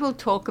 because people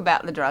talk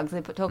about the drugs, they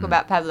talk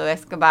about Pablo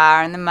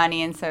Escobar and the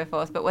money and so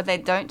forth, but what they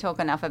don't talk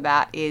enough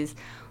about is,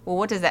 well,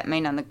 what does that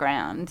mean on the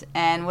ground?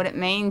 And what it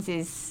means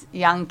is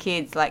young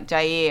kids like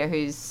Jair,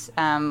 who's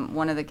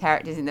one of the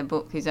characters in the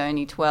book, who's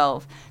only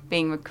 12,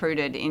 being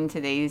recruited into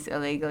these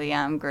illegally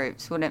armed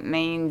groups. What it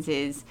means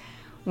is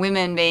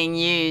women being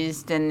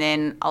used and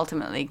then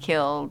ultimately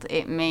killed.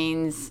 It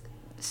means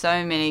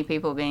so many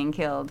people being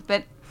killed.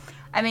 But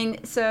I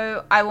mean,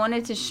 so I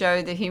wanted to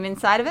show the human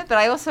side of it, but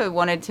I also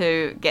wanted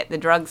to get the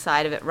drug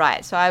side of it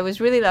right. So I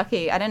was really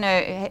lucky. I don't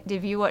know,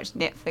 did you watch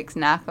Netflix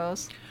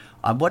Narcos?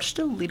 I watched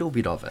a little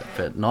bit of it,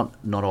 but not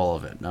all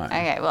of it, no.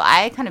 Okay, well,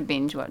 I kind of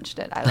binge watched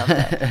it. I loved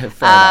it.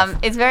 Fair enough.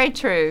 It's very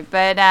true,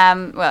 but,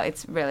 well,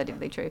 it's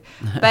relatively true.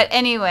 But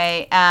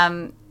anyway,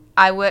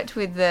 I worked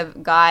with the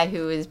guy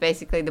who was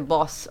basically the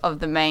boss of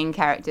the main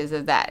characters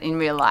of that in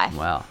real life.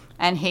 Wow.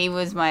 And he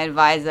was my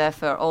advisor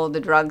for all the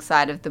drug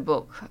side of the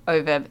book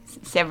over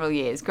several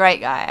years. Great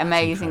guy,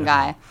 amazing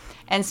guy.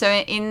 And so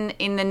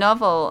in the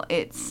novel,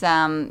 it's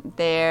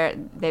they're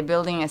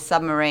building a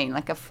submarine,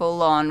 like a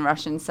full-on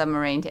Russian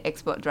submarine to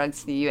export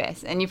drugs to the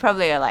US. And you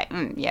probably are like,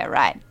 yeah,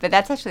 right. But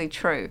that's actually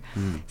true.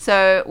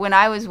 So when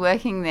I was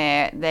working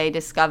there, they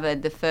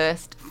discovered the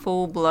first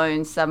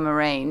full-blown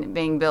submarine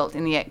being built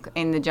in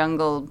the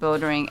jungle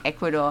bordering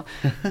Ecuador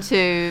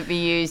to be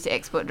used to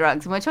export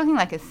drugs. And we're talking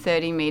like a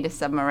 30-meter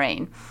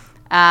submarine.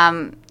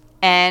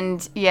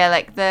 And yeah,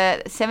 like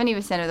the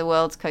 70% of the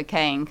world's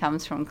cocaine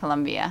comes from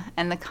Colombia,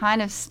 and the kind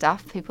of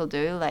stuff people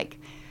do, like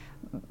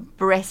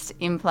breast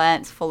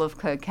implants full of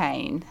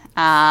cocaine,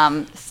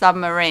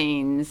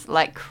 submarines,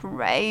 like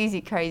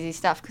crazy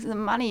stuff, because the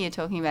money you're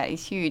talking about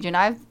is huge. And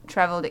I've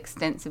traveled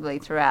extensively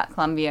throughout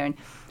Colombia, and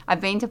I've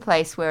been to a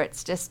place where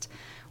it's just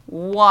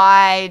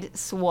wide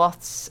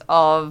swaths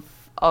of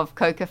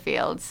coca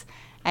fields.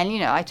 And, you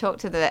know, I talk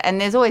to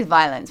and there's always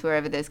violence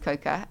wherever there's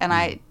coca, and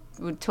I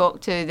would talk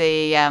to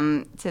the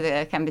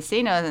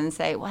campesinos and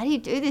say, why do you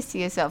do this to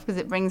yourself? Because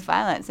it brings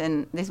violence.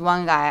 And this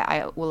one guy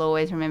I will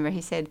always remember,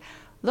 he said,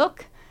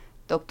 look,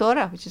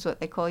 doctora, which is what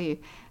they call you,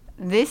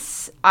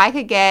 I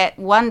could get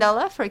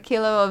 $1 for a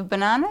kilo of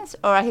bananas,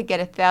 or I could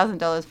get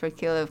 $1,000 for a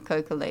kilo of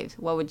coca leaves.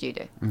 What would you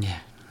do? Yeah.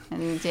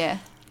 And yeah.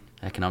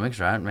 Economics,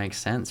 right? Makes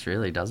sense,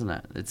 really, doesn't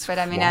it? But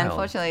I mean,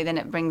 unfortunately, then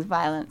it brings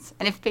violence.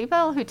 And if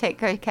people who take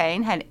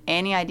cocaine had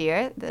any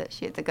idea the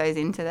shit that goes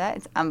into that,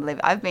 it's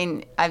unbelievable.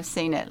 I've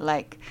seen it,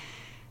 like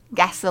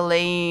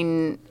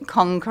gasoline,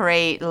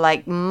 concrete,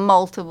 like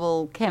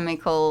multiple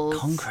chemicals.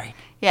 Concrete.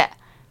 Yeah.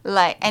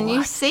 Like, and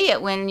you see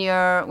it when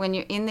you're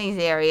in these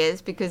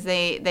areas, because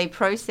they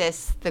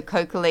process the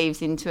coca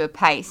leaves into a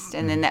paste,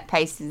 and then that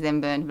paste is then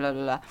burned, blah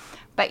blah blah.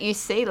 But you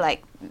see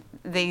like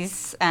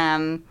these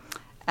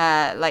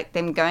like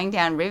them going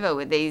down river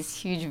with these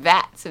huge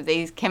vats of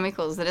these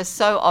chemicals that are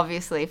so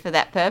obviously for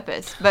that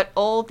purpose, but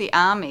all the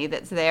army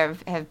that's there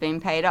have been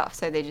paid off,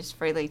 so they just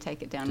freely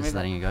take it down river. Just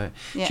letting it go.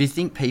 Yeah. Do you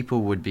think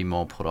people would be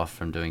more put off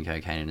from doing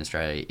cocaine in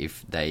Australia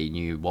if they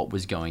knew what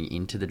was going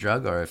into the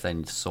drug, or if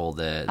they saw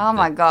the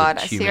my God,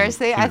 the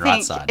seriously? I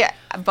think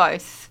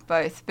both.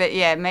 But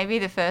yeah, maybe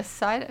the first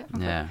side.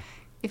 Yeah.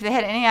 If they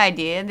had any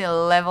idea the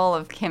level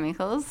of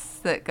chemicals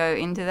that go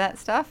into that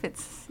stuff,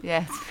 it's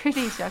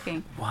pretty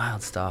shocking.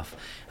 Wild stuff.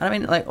 And I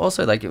mean, like,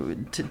 also, like,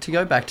 to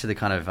go back to the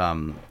kind of,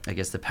 I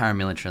guess, the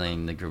paramilitary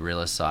and the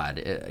guerrilla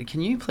side,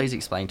 can you please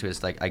explain to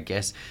us, like, I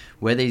guess,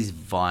 where these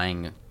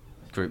vying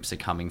groups are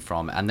coming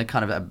from, and the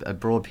kind of a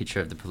broad picture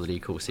of the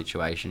political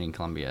situation in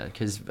Colombia?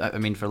 Because, I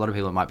mean, for a lot of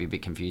people, it might be a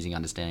bit confusing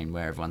understanding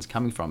where everyone's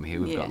coming from.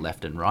 Here we've got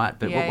left and right,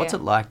 but what's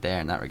it like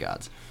there in that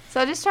regards? So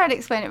I'll just try to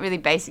explain it really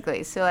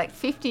basically. So like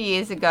 50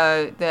 years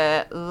ago,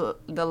 the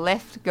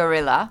left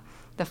guerrilla,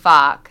 the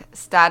FARC,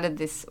 started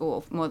this,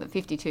 or more than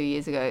 52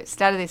 years ago,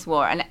 started this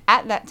war. And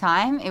at that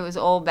time, it was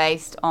all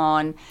based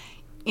on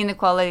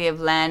inequality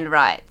of land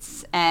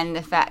rights and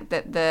the fact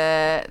that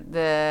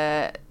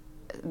the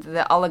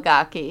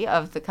oligarchy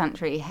of the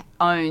country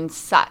owned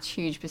such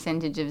huge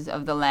percentages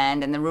of the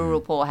land, and the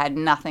rural poor had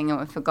nothing and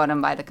were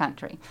forgotten by the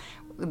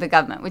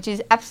government, which is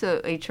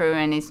absolutely true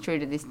and is true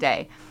to this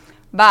day.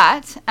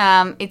 But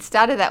it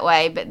started that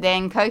way, but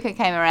then coca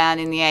came around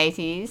in the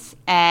 80s,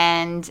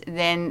 and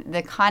then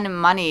the kind of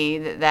money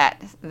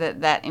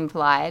that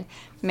implied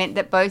meant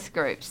that both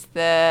groups,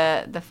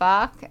 the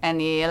FARC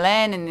and the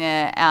ELN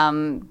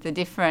and the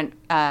different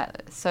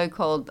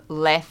so-called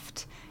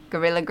left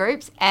guerrilla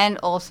groups, and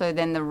also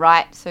then the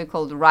right,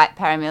 so-called right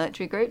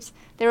paramilitary groups,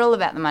 they're all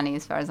about the money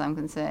as far as I'm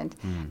concerned.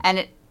 And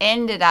it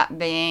ended up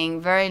being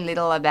very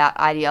little about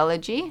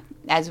ideology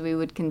as we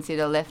would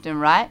consider left and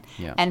right,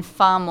 Yeah. and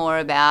far more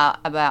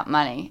about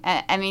money.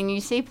 I mean, you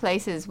see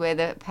places where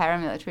the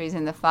paramilitaries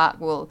and the FARC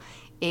will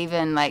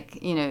even,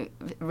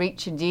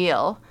 reach a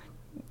deal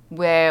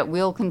where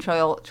we'll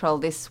control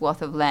this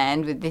swath of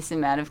land with this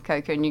amount of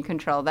coca and you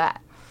control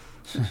that.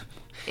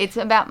 It's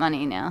about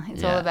money now.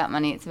 It's all about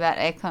money. It's about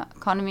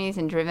economies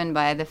and driven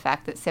by the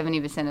fact that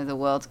 70% of the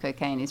world's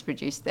cocaine is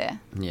produced there.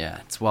 Yeah,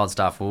 it's wild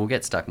stuff. We'll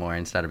get stuck more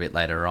into that a bit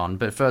later on.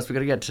 But first, we've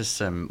got to get to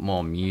some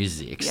more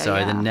music. Yeah, so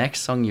yeah. the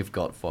next song you've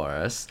got for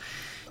us,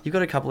 you've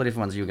got a couple of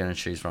different ones you're going to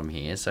choose from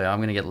here. So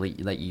I'm going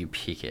to let you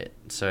pick it.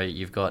 So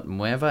you've got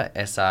Mueva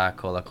esa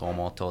cola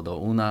como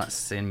todo una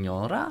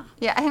señora.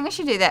 Yeah, I think we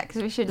should do that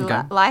because we should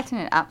Okay. lighten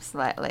it up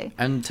slightly.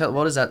 And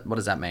what does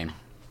that mean?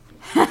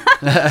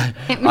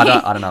 It means,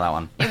 I don't know that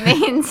one. It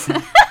means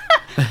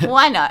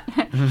why not?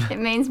 It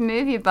means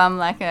move your bum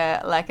like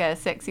a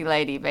sexy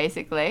lady,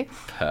 basically.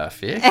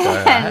 Perfect. All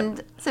right.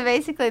 And so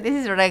basically, this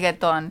is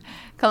reggaeton.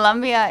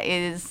 Colombia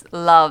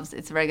loves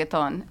its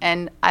reggaeton,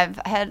 and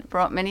I've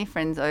brought many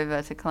friends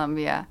over to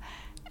Colombia,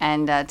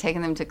 and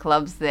taken them to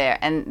clubs there.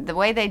 And the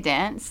way they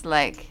dance,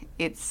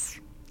 it's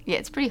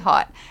pretty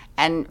hot.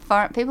 And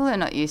for people who are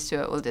not used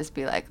to it, will just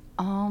be like,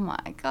 oh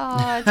my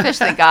god!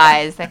 Especially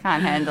guys, they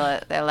can't handle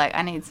it. They're like,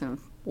 I need some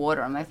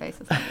water on my face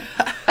or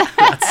something.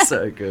 That's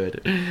so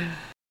good.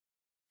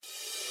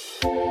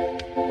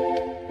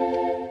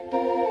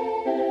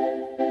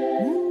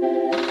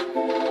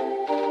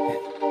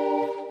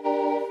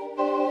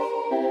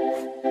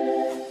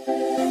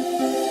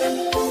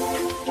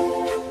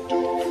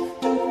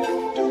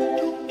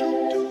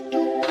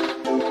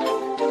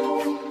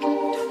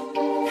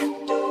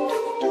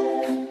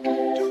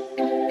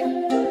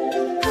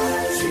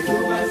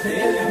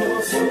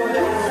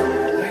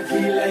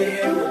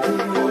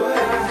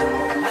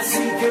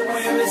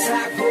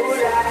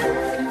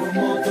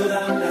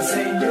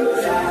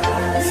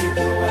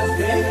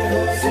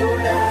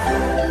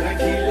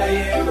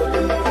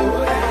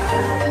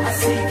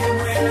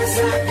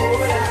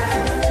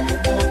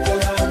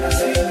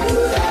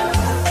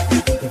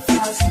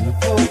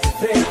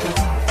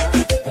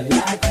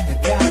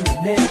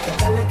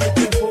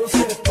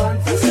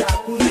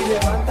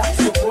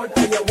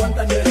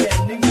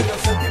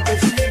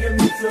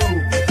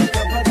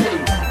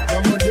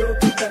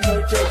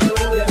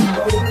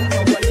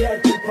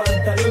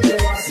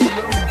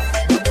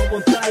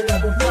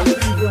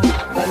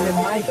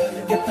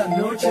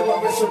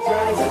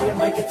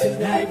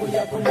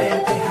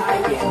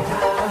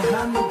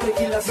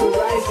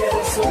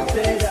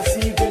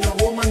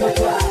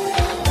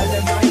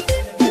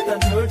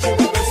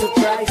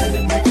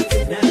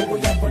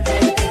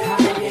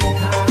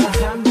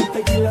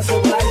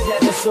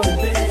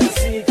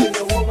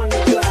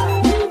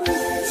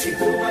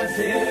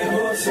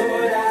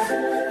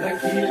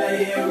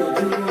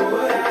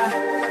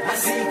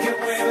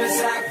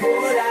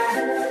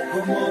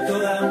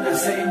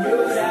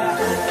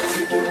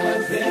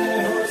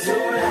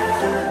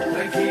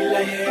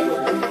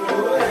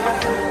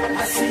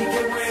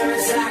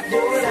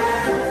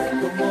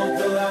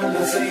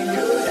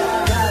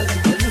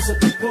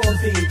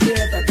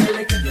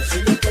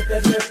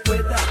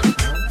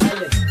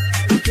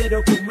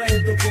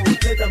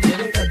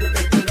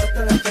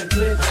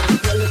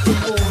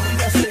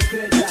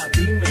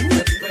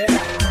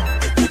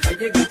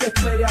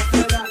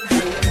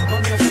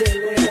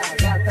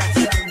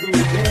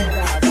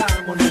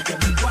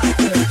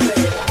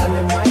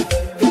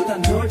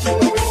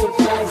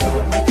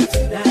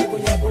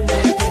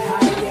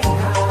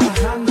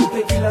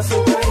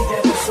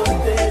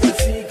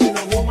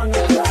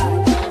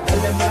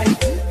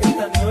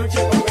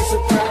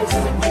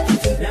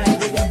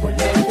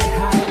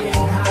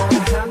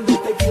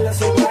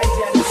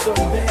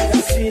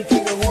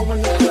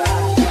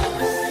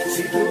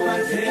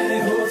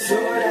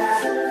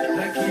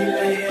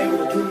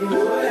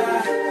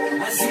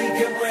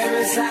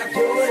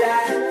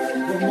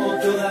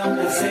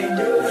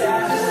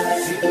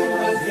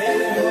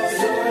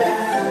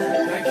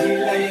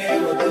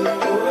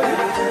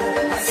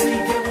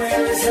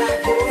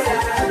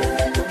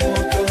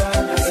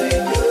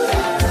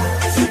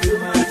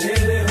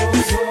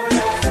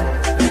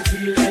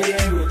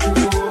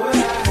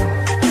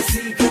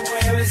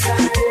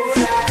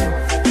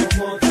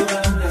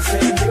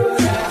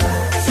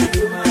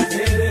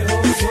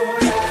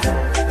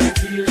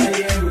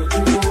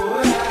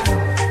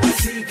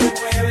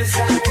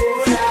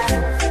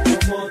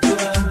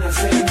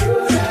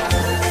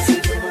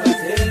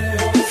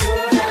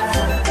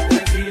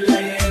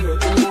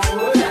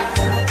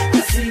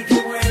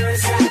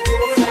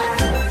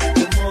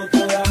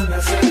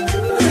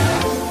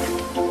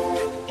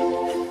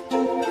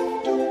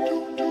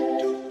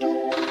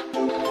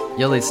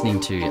 You're listening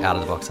to Out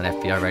of the Box on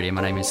FBI Radio.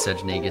 My name is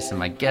Serge Negus, and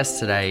my guest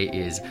today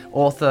is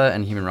author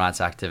and human rights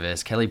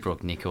activist Kelly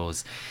Brooke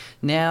Nicholls.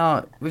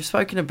 Now, we've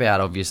spoken about,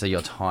 obviously,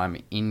 your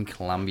time in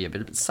Colombia,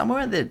 but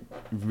somewhere that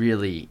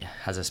really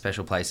has a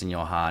special place in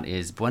your heart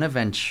is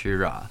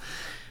Buenaventura.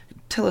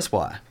 Tell us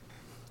why.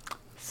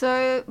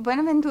 So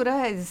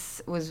Buenaventura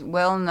was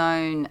well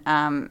known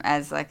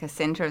as like a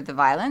center of the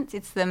violence.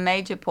 It's the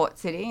major port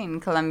city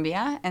in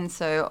Colombia, and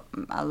so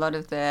a lot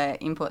of the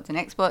imports and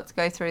exports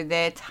go through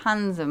there.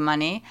 Tons of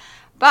money,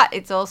 but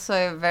it's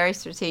also very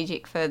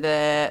strategic for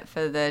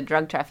the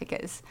drug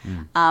traffickers,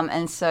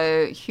 and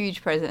so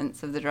huge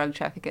presence of the drug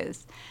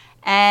traffickers.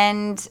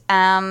 And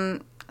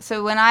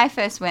so when I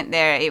first went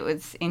there, it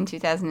was in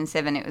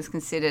 2007. It was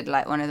considered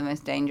like one of the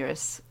most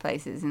dangerous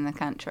places in the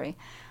country.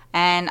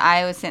 And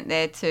I was sent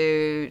there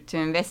to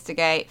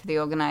investigate for the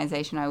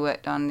organisation I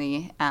worked on,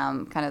 the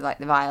kind of like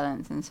the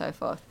violence and so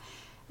forth.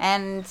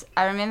 And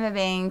I remember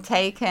being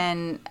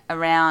taken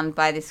around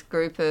by this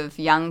group of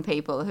young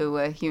people who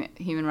were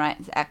human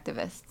rights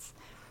activists.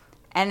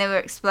 And they were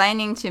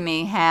explaining to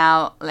me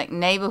how, like,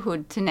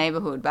 neighbourhood to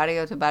neighbourhood,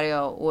 barrio to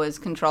barrio, was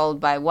controlled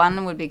by,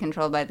 one would be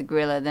controlled by the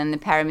guerrilla, then the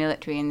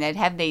paramilitary, and they'd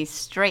have these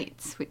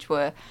streets which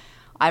were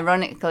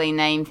ironically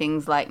named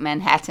things like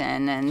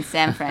Manhattan and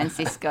San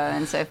Francisco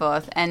and so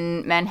forth.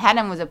 And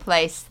Manhattan was a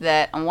place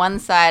that on one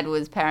side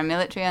was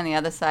paramilitary, on the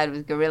other side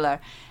was guerrilla.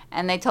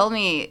 And they told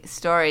me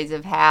stories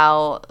of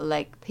how,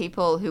 like,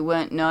 people who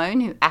weren't known,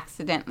 who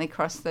accidentally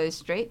crossed those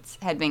streets,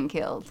 had been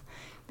killed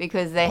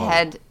because they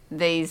had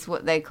these,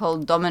 what they call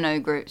domino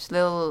groups,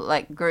 little,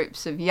 like,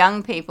 groups of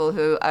young people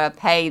who are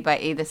paid by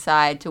either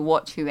side to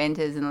watch who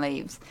enters and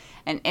leaves.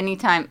 And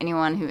anytime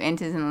anyone who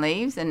enters and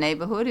leaves a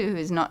neighbourhood who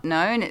is not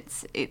known,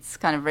 it's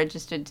kind of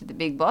registered to the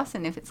big boss.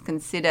 And if it's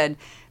considered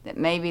that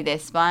maybe they're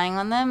spying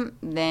on them,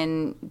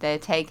 then they're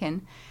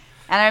taken.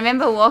 And I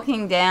remember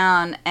walking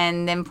down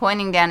and then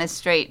pointing down a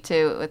street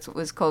to what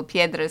was called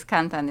Piedras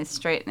Cantan, this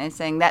street, and they're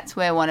saying that's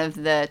where one of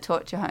the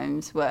torture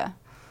homes were.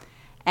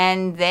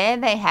 And there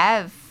they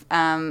have,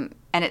 and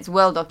it's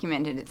well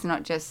documented. It's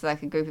not just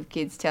like a group of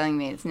kids telling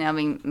me. It's now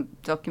been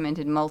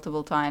documented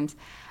multiple times.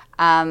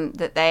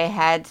 That they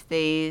had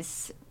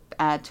these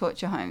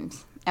torture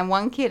homes. And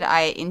one kid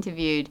I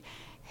interviewed,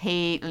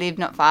 he lived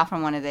not far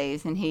from one of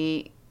these, and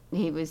he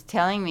was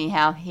telling me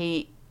how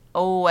he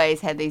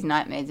always had these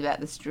nightmares about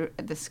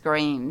the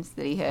screams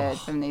that he heard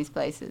from these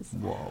places.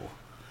 Whoa.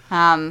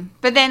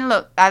 But then,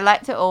 look, I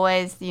like to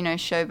always,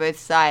 show both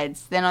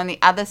sides. Then on the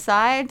other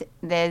side,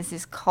 there's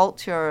this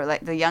culture,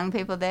 like the young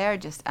people there are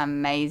just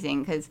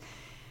amazing because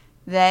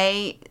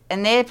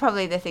they're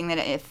probably the thing that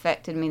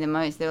affected me the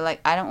most. They were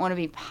like, I don't want to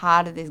be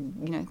part of this,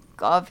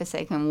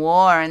 godforsaken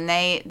war. And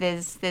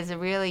there's a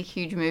really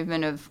huge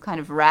movement of kind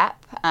of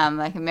rap,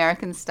 like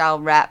American style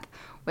rap,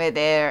 where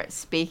they're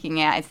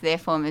speaking out. It's their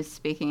form of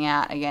speaking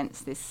out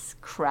against this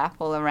crap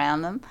all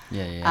around them.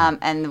 Yeah.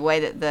 And the way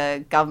that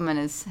the government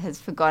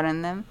has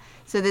forgotten them.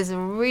 So there's a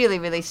really,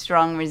 really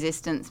strong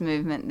resistance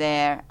movement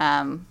there,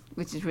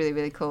 which is really,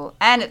 really cool.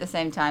 And at the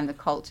same time, the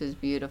culture's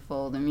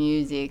beautiful, the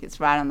music, it's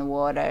right on the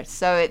water.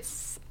 So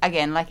it's,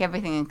 again, like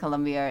everything in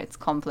Colombia, it's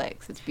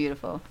complex, it's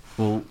beautiful.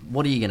 Well,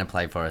 what are you going to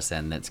play for us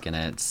then that's going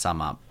to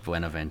sum up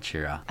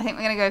Buenaventura? I think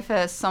we're going to go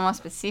for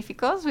Somos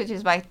Pacificos, which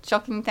is by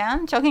Choking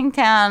Town. Choking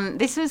Town,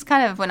 this was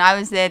kind of, when I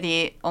was there,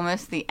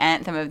 almost the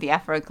anthem of the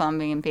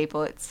Afro-Colombian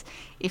people. It's,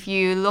 if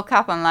you look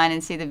up online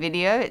and see the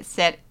video,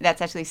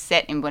 that's actually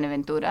set in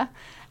Buenaventura.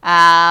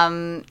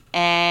 And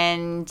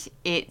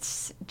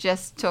it's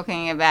just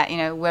talking about,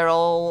 we're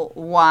all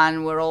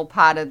one, we're all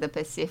part of the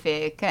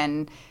Pacific,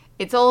 and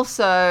it's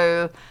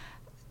also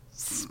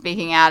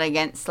speaking out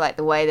against like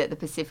the way that the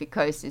Pacific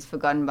coast is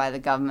forgotten by the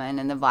government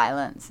and the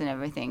violence and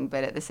everything,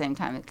 but at the same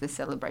time it's the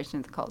celebration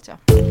of the culture.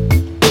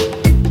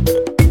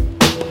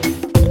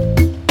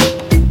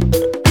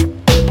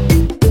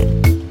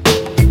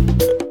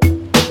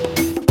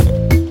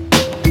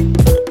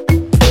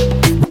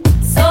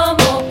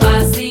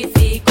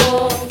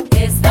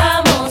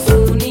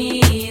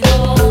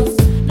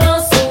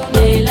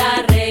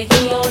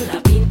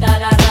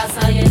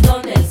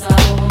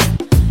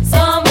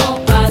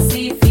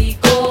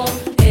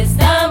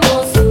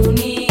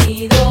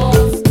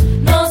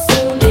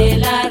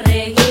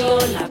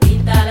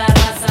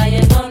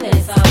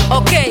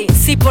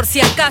 Si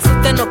acaso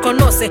usted no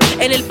conoce,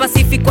 en el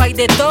Pacífico hay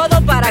de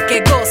todo para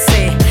que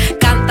goce.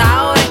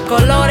 Cantaores,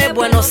 colores,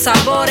 buenos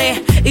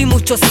sabores y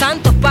muchos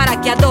santos para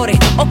que adore.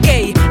 Ok,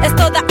 es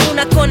toda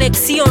una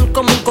conexión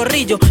como un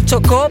corrillo.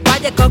 Chocó,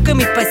 Valle, Coco y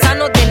mis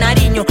paisanos de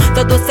Nariño.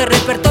 Todo ese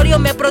repertorio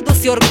me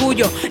produce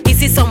orgullo. Y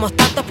si somos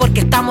tantos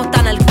porque estamos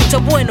tan al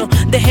cucho, bueno,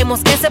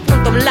 dejemos ese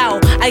punto a un lado.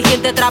 Hay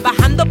gente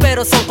trabajando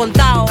pero son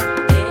contados.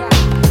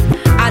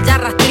 Allá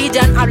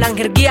rastrillan, hablan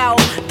jergueao.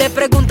 Te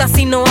preguntas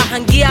si no has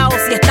jangueao,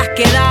 si estás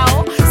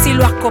quedado, si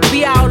lo has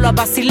copiado, lo has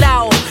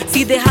vacilado,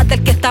 si dejaste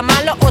el que está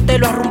malo o te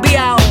lo has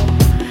rumbeado.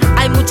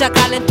 Hay mucha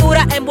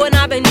calentura en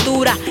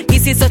Buenaventura, y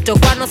si sos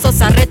chocuano sos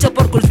arrecho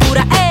por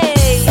cultura.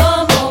 ¡Ey!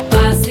 Somos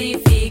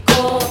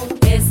Pacífico,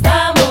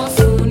 estamos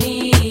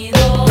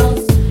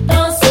unidos,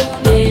 nos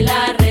une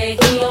la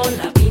región,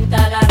 la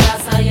pinta, la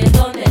raza y el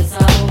don del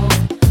sabor.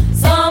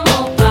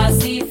 Somos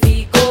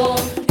Pacífico,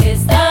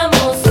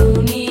 estamos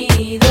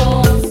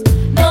unidos,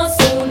 nos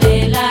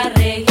une la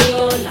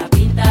región, la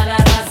pinta, la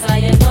raza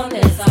y el don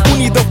del sabor.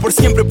 Unidos por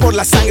siempre por por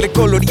la sangre,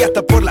 coloría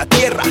hasta por la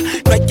tierra.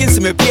 No hay quien se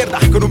me pierda,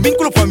 con un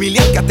vínculo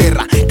familiar que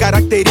aterra.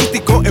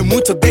 Característico en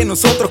muchos de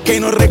nosotros que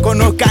nos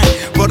reconozcan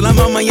por la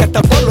mama y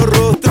hasta por los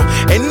rostros.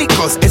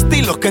 Étnicos,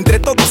 estilos que entre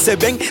todos se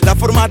ven. La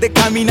forma de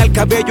caminar, el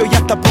cabello y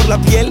hasta por la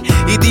piel.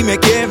 Y dime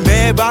que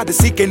me va a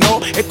decir que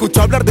no.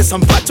 Escucho hablar de San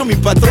Pacho, mi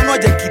patrono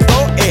allá en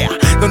Quito,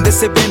 donde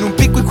se ven un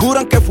pico y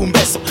juran que fue un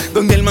beso.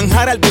 Donde el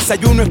manjar al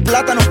desayuno es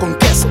plátano con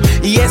queso.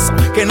 Y eso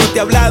que no te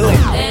he hablado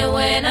De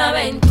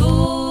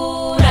Buenaventura.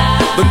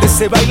 donde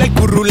se baila el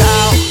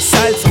currulao,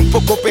 salsa un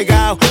poco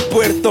pegado,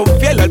 Puerto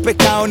fiel al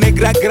pescado,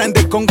 negra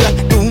grande con gran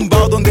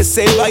tumbao, donde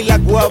se baila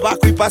abajo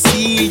y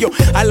pasillo,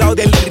 al lado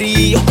del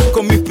río,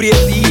 con mis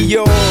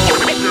prietillos.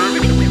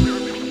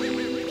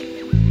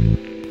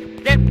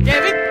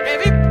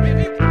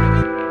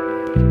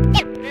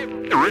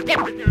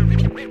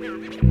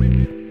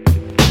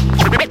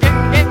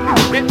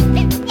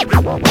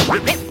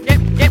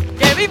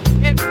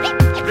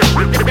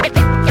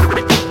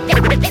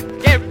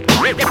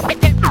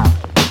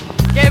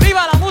 ¡Que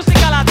viva la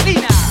música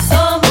latina!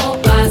 Somos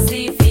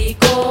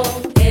Pacífico,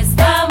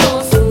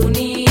 estamos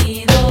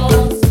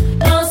unidos.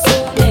 Nos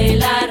une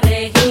la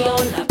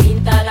región, la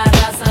pinta, la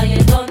raza y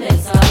el don del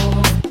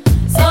sabor.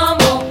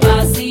 Somos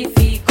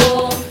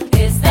Pacífico,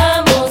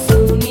 estamos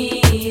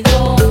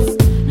unidos.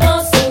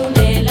 Nos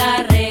une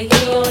la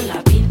región,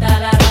 la pinta,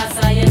 la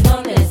raza y el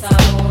don del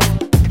sabor.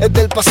 Es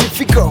del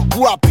Pacífico,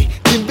 guapi,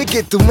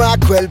 Timbiquí,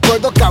 Tumaco, el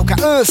Puerto Cauca.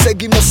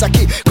 Seguimos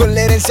aquí con la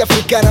herencia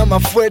africana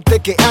más fuerte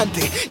que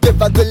antes,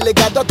 llevando el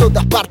legado a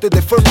todas partes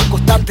de forma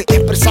constante,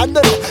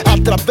 expresándonos a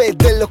través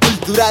de lo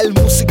cultural,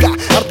 música,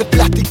 arte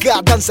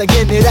plástica, danza en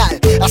general,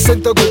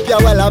 acento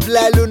golpeado al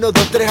hablar, el 1,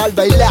 2, 3 al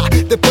bailar.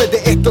 Después de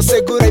esto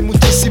seguro hay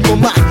muchísimo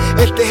más.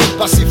 Este es el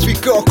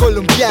Pacífico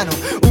colombiano,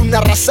 una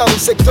raza, un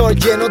sector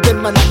lleno de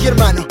hermanas y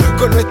hermanos,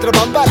 con nuestra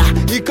bambara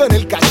y con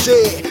el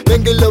caché.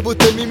 Venga y lo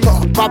busque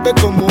mismo, pa' ver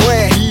cómo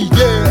es. Y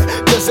yeah,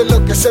 piensa en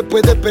lo que se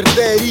puede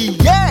perder. Y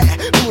yeah,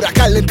 pura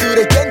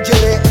calentura y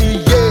danger.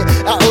 Y yeah,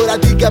 ahora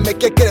dígame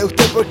qué cree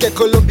usted, porque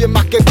Colombia es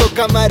más que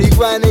coca,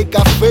 marihuana y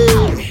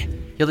café.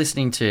 You're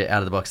listening to Out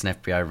of the Box on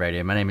FBI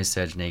Radio. My name is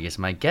Serge Negus.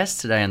 My guest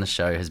today on the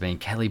show has been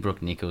Kelly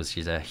Brooke Nicholls.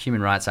 She's a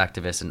human rights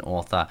activist and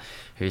author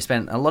who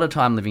spent a lot of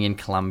time living in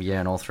Colombia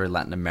and all through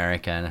Latin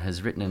America, and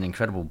has written an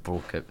incredible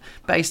book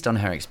based on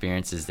her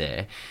experiences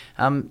there.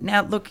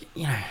 Now, look,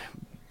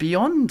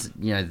 beyond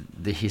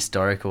the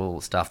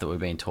historical stuff that we've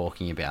been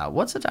talking about,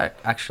 what's it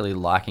actually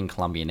like in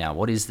Colombia now?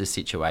 What is the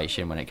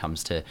situation when it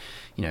comes to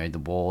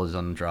the wars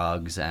on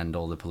drugs and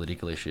all the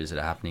political issues that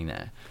are happening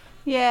there?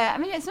 Yeah, I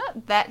mean, it's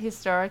not that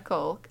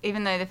historical,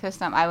 even though the first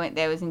time I went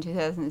there was in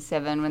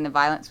 2007 when the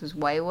violence was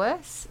way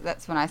worse.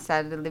 That's when I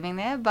started living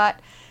there. But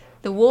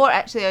the war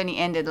actually only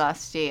ended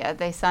last year.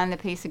 They signed the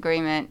peace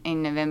agreement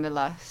in November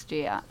last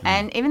year.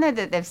 And even though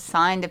they've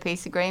signed a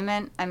peace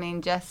agreement, I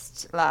mean,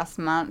 just last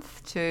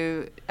month,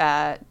 two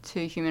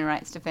human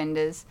rights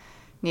defenders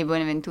near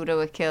Buenaventura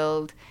were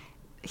killed.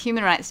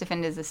 Human rights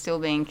defenders are still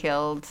being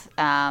killed.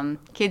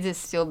 Kids are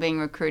still being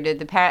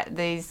recruited.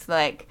 These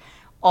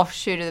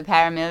offshoot of the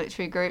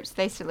paramilitary groups,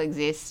 they still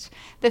exist.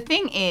 The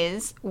thing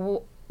is,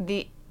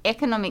 the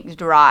economic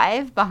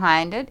drive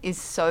behind it is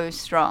so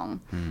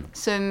strong.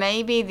 So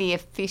maybe the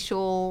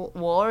official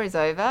war is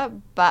over,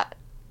 but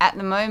at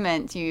the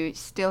moment you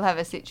still have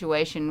a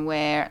situation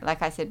where,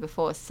 like I said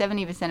before,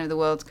 70% of the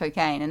world's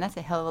cocaine, and that's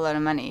a hell of a lot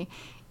of money,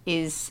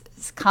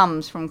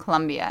 comes from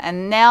Colombia.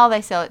 And now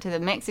they sell it to the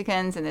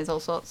Mexicans, and there's all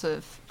sorts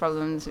of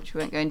problems which we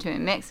won't go into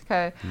in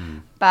Mexico.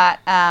 But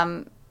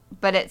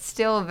it's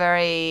still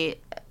that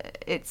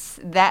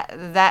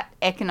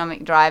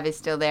economic drive is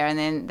still there, and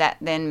then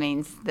that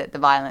means that the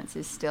violence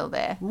is still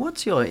there.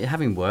 What's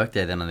having worked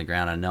there then on the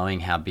ground and knowing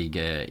how big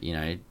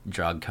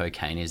drug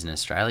cocaine is in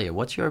Australia?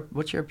 What's your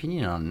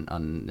opinion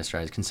on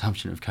Australia's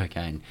consumption of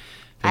cocaine?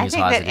 I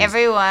think that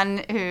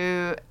everyone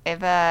who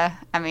ever,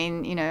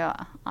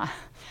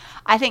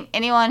 I think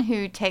anyone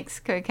who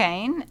takes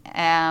cocaine,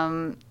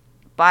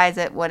 buys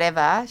it,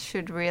 whatever,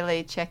 should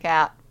really check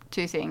out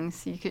two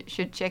things. You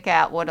should check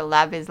out what a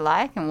lab is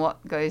like and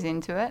what goes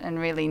into it, and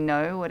really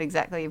know what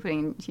exactly you're putting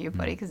into your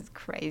body, because it's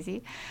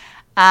crazy.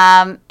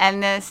 And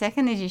the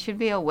second is you should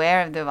be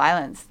aware of the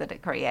violence that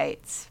it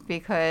creates,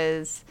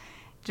 because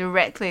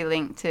directly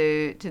linked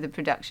to the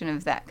production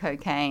of that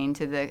cocaine,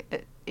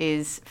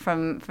 is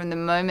from the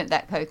moment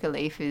that coca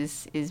leaf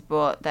is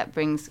bought, that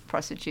brings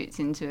prostitutes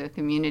into a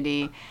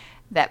community,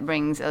 that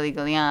brings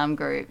illegally armed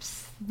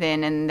groups,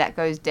 and that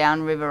goes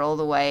downriver all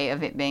the way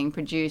of it being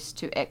produced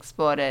to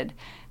exported.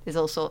 There's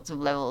all sorts of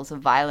levels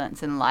of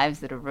violence and lives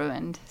that are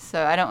ruined.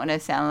 So I don't want to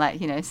sound like,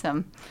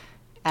 some...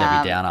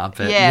 Debbie Downer,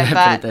 but,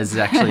 but there's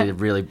actually a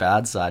really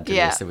bad side to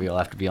this that we all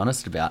have to be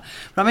honest about.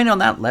 But I mean, on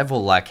that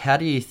level, how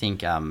do you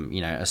think,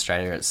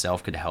 Australia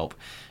itself could help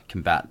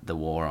combat the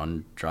war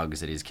on drugs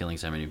that is killing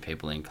so many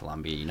people in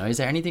Colombia? Is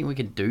there anything we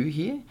could do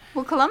here?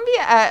 Well,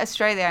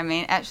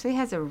 Australia, actually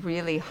has a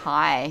really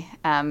high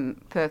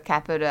per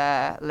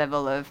capita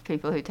level of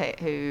people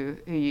who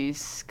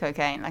use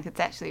cocaine. It's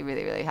actually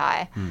really, really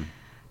high.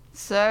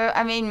 So,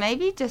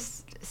 maybe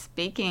just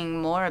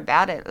speaking more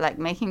about it, like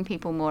making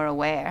people more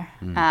aware.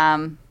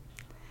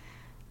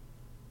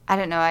 I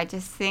don't know, I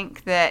just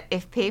think that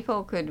if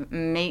people could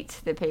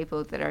meet the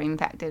people that are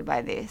impacted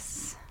by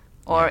this,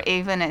 or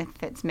even if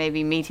it's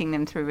maybe meeting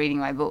them through reading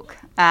my book,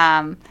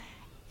 and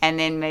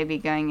then maybe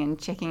going and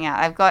checking out.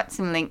 I've got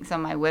some links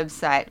on my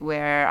website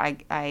where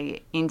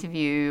I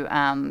interview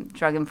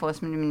Drug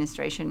Enforcement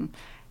Administration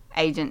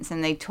agents,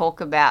 and they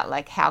talk about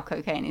like how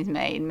cocaine is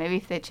made. Maybe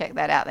if they check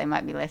that out, they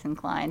might be less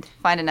inclined.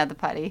 Find another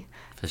party.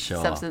 For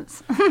sure.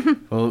 Substance.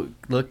 Well,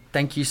 look,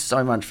 thank you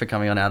so much for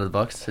coming on Out of the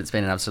Box. It's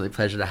been an absolute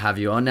pleasure to have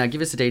you on. Now, give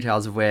us the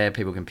details of where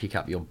people can pick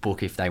up your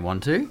book if they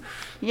want to.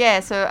 Yeah,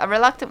 so A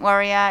Reluctant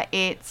Warrior,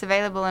 it's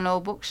available in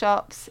all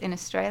bookshops in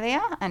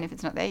Australia, and if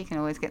it's not there, you can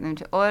always get them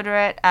to order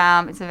it.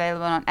 It's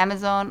available on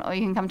Amazon, or you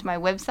can come to my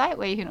website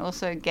where you can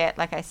also get,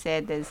 like I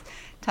said, there's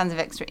tons of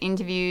extra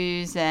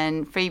interviews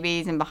and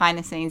freebies and behind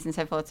the scenes and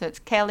so forth. So it's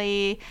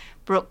Kelly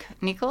Brooke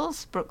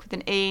Nicholls, Brooke with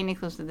an E,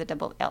 Nicholls with a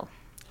double L.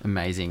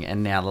 Amazing.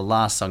 And now the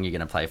last song you're going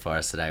to play for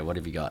us today, what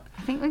have you got?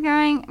 I think we're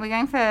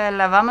going for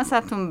La Vamos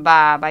a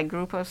Tumbar by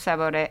Grupo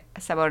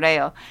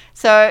Saboreo.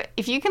 So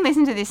if you can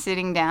listen to this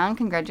sitting down,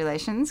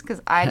 congratulations,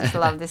 because I just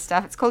love this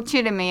stuff. It's called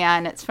Chirimia,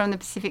 and it's from the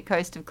Pacific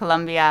coast of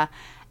Colombia.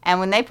 And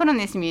when they put on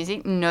this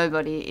music,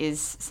 nobody is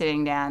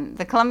sitting down.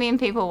 The Colombian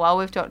people, while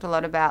we've talked a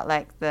lot about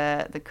like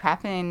the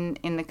crap in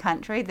the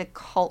country, the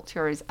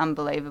culture is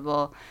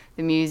unbelievable.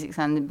 The music's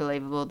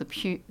unbelievable. The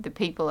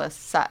people are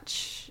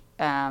such...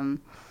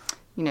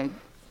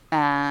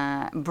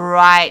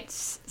 bright,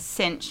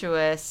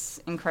 sensuous,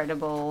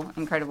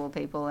 incredible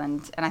people,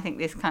 and I think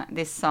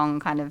this song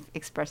kind of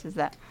expresses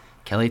that.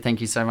 Kelly, thank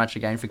you so much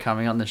again for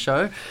coming on the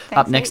show. Thanks,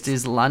 Up next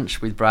is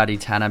Lunch with Bridie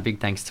Tanner. Big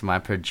thanks to my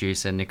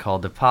producer, Nicole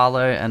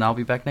DeParlo, and I'll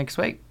be back next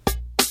week.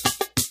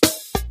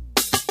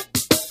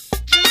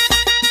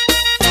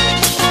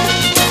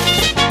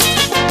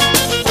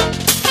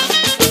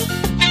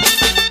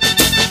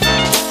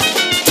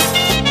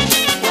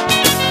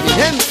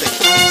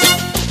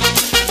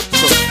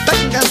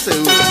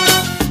 Seguros.